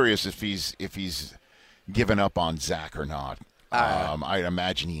 I'm curious if he's given up on Zach or not. I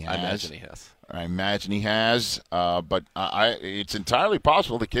imagine he has. I imagine he has. But it's entirely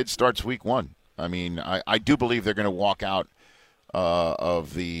possible the kid starts week 1. I mean, I do believe they're going to walk out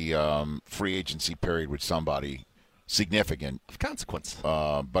of the free agency period with somebody significant of consequence.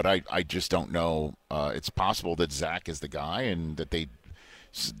 But I just don't know. It's possible that Zach is the guy and that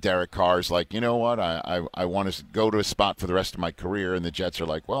Derek Carr's like, you know what, I want to go to a spot for the rest of my career, and the Jets are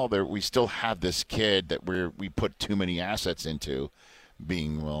like, well, we still have this kid that we put too many assets into,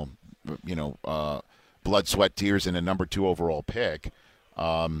 being, blood, sweat, tears, and a number 2 overall pick.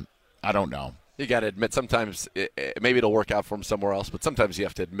 I don't know. You got to admit, sometimes maybe it'll work out for him somewhere else, but sometimes you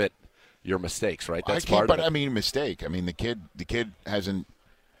have to admit your mistakes, right? That's part of it. I mean, mistake. I mean, the kid hasn't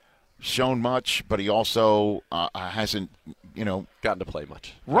shown much, but he also hasn't, gotten to play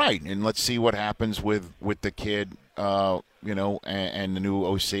much. Right, and let's see what happens with the kid, and the new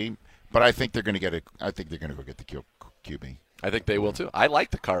OC. But I think they're going to go get the QB. I think they will too. I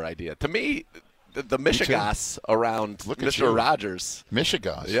like the Carr idea. To me, the Michigas around Mr. Rogers.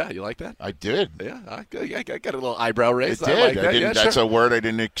 Michigas. Yeah, you like that? I did. Yeah, I got a little eyebrow raise. It did. I like that. That's a word I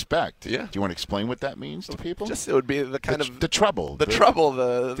didn't expect. Yeah. Do you want to explain what that means to people? Just it would be the kind of the trouble.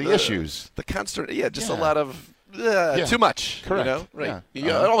 The issues. The constant. Yeah, just a lot of. Too much. Correct. Right.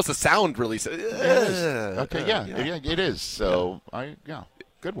 Yeah. Almost a sound release. Okay. Yeah, it is. So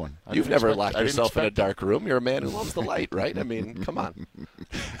good one. You've never locked yourself in a dark room. You're a man who loves the light, right? I mean, come on.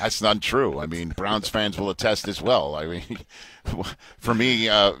 That's not true. I mean, Browns fans will attest as well. I mean, for me,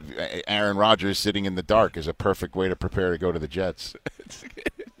 Aaron Rodgers sitting in the dark is a perfect way to prepare to go to the Jets.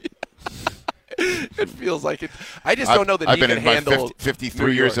 It feels like it. I just don't know that he can handle. I've been in my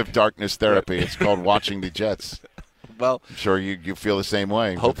 53 years of darkness therapy. It's called watching the Jets. Well, I'm sure you feel the same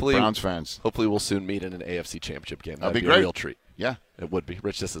way. Hopefully, with the Browns fans. Hopefully, we'll soon meet in an AFC Championship game. That'd be a real treat. Yeah, it would be.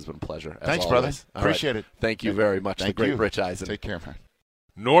 Rich, this has been a pleasure. Thanks, brother. Appreciate it. Thank you very much. Thank the great you. Rich Eisen. Take care, man.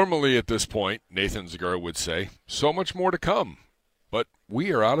 Normally at this point, Nathan Zegura would say, so much more to come. But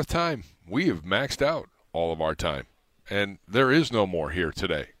we are out of time. We have maxed out all of our time. And there is no more here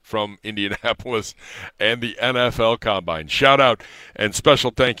today from Indianapolis and the NFL Combine. Shout out and special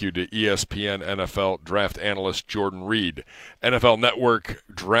thank you to ESPN NFL draft analyst Jordan Reed, NFL Network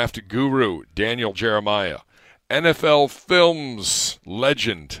draft guru Daniel Jeremiah, NFL Films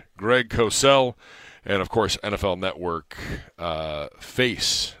legend Greg Cosell, and, of course, NFL Network the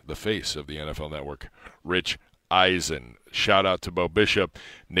face of the NFL Network, Rich Eisen. Shout out to Bo Bishop,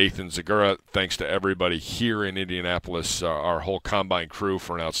 Nathan Zegura. Thanks to everybody here in Indianapolis, our whole Combine crew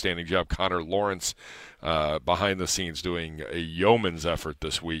for an outstanding job. Connor Lawrence behind the scenes doing a yeoman's effort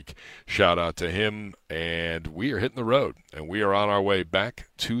this week. Shout out to him. And we are hitting the road, and we are on our way back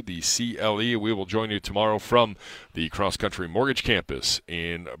to the CLE. We will join you tomorrow from the Cross Country Mortgage Campus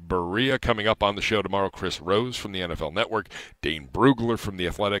in Berea. Coming up on the show tomorrow, Chris Rose from the NFL Network, Dane Brugler from The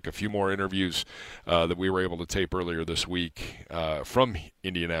Athletic, a few more interviews that we were able to tape earlier this week from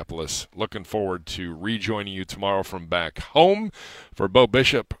Indianapolis. Looking forward to rejoining you tomorrow from back home. For Bo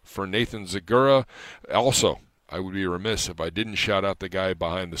Bishop, for Nathan Zegura. Also, I would be remiss if I didn't shout out the guy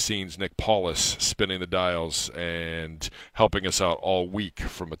behind the scenes, Nick Paulus, spinning the dials and helping us out all week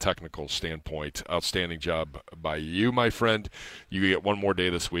from a technical standpoint. Outstanding job by you, my friend. You get one more day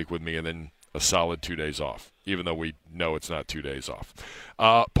this week with me and then a solid 2 days off, even though we know it's not 2 days off.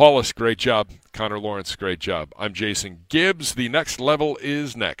 Paulus, great job. Connor Lawrence, great job. I'm Jason Gibbs. The next level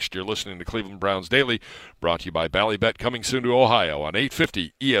is next. You're listening to Cleveland Browns Daily, brought to you by Bally Bet, coming soon to Ohio on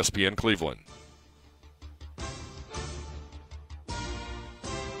 850 ESPN Cleveland.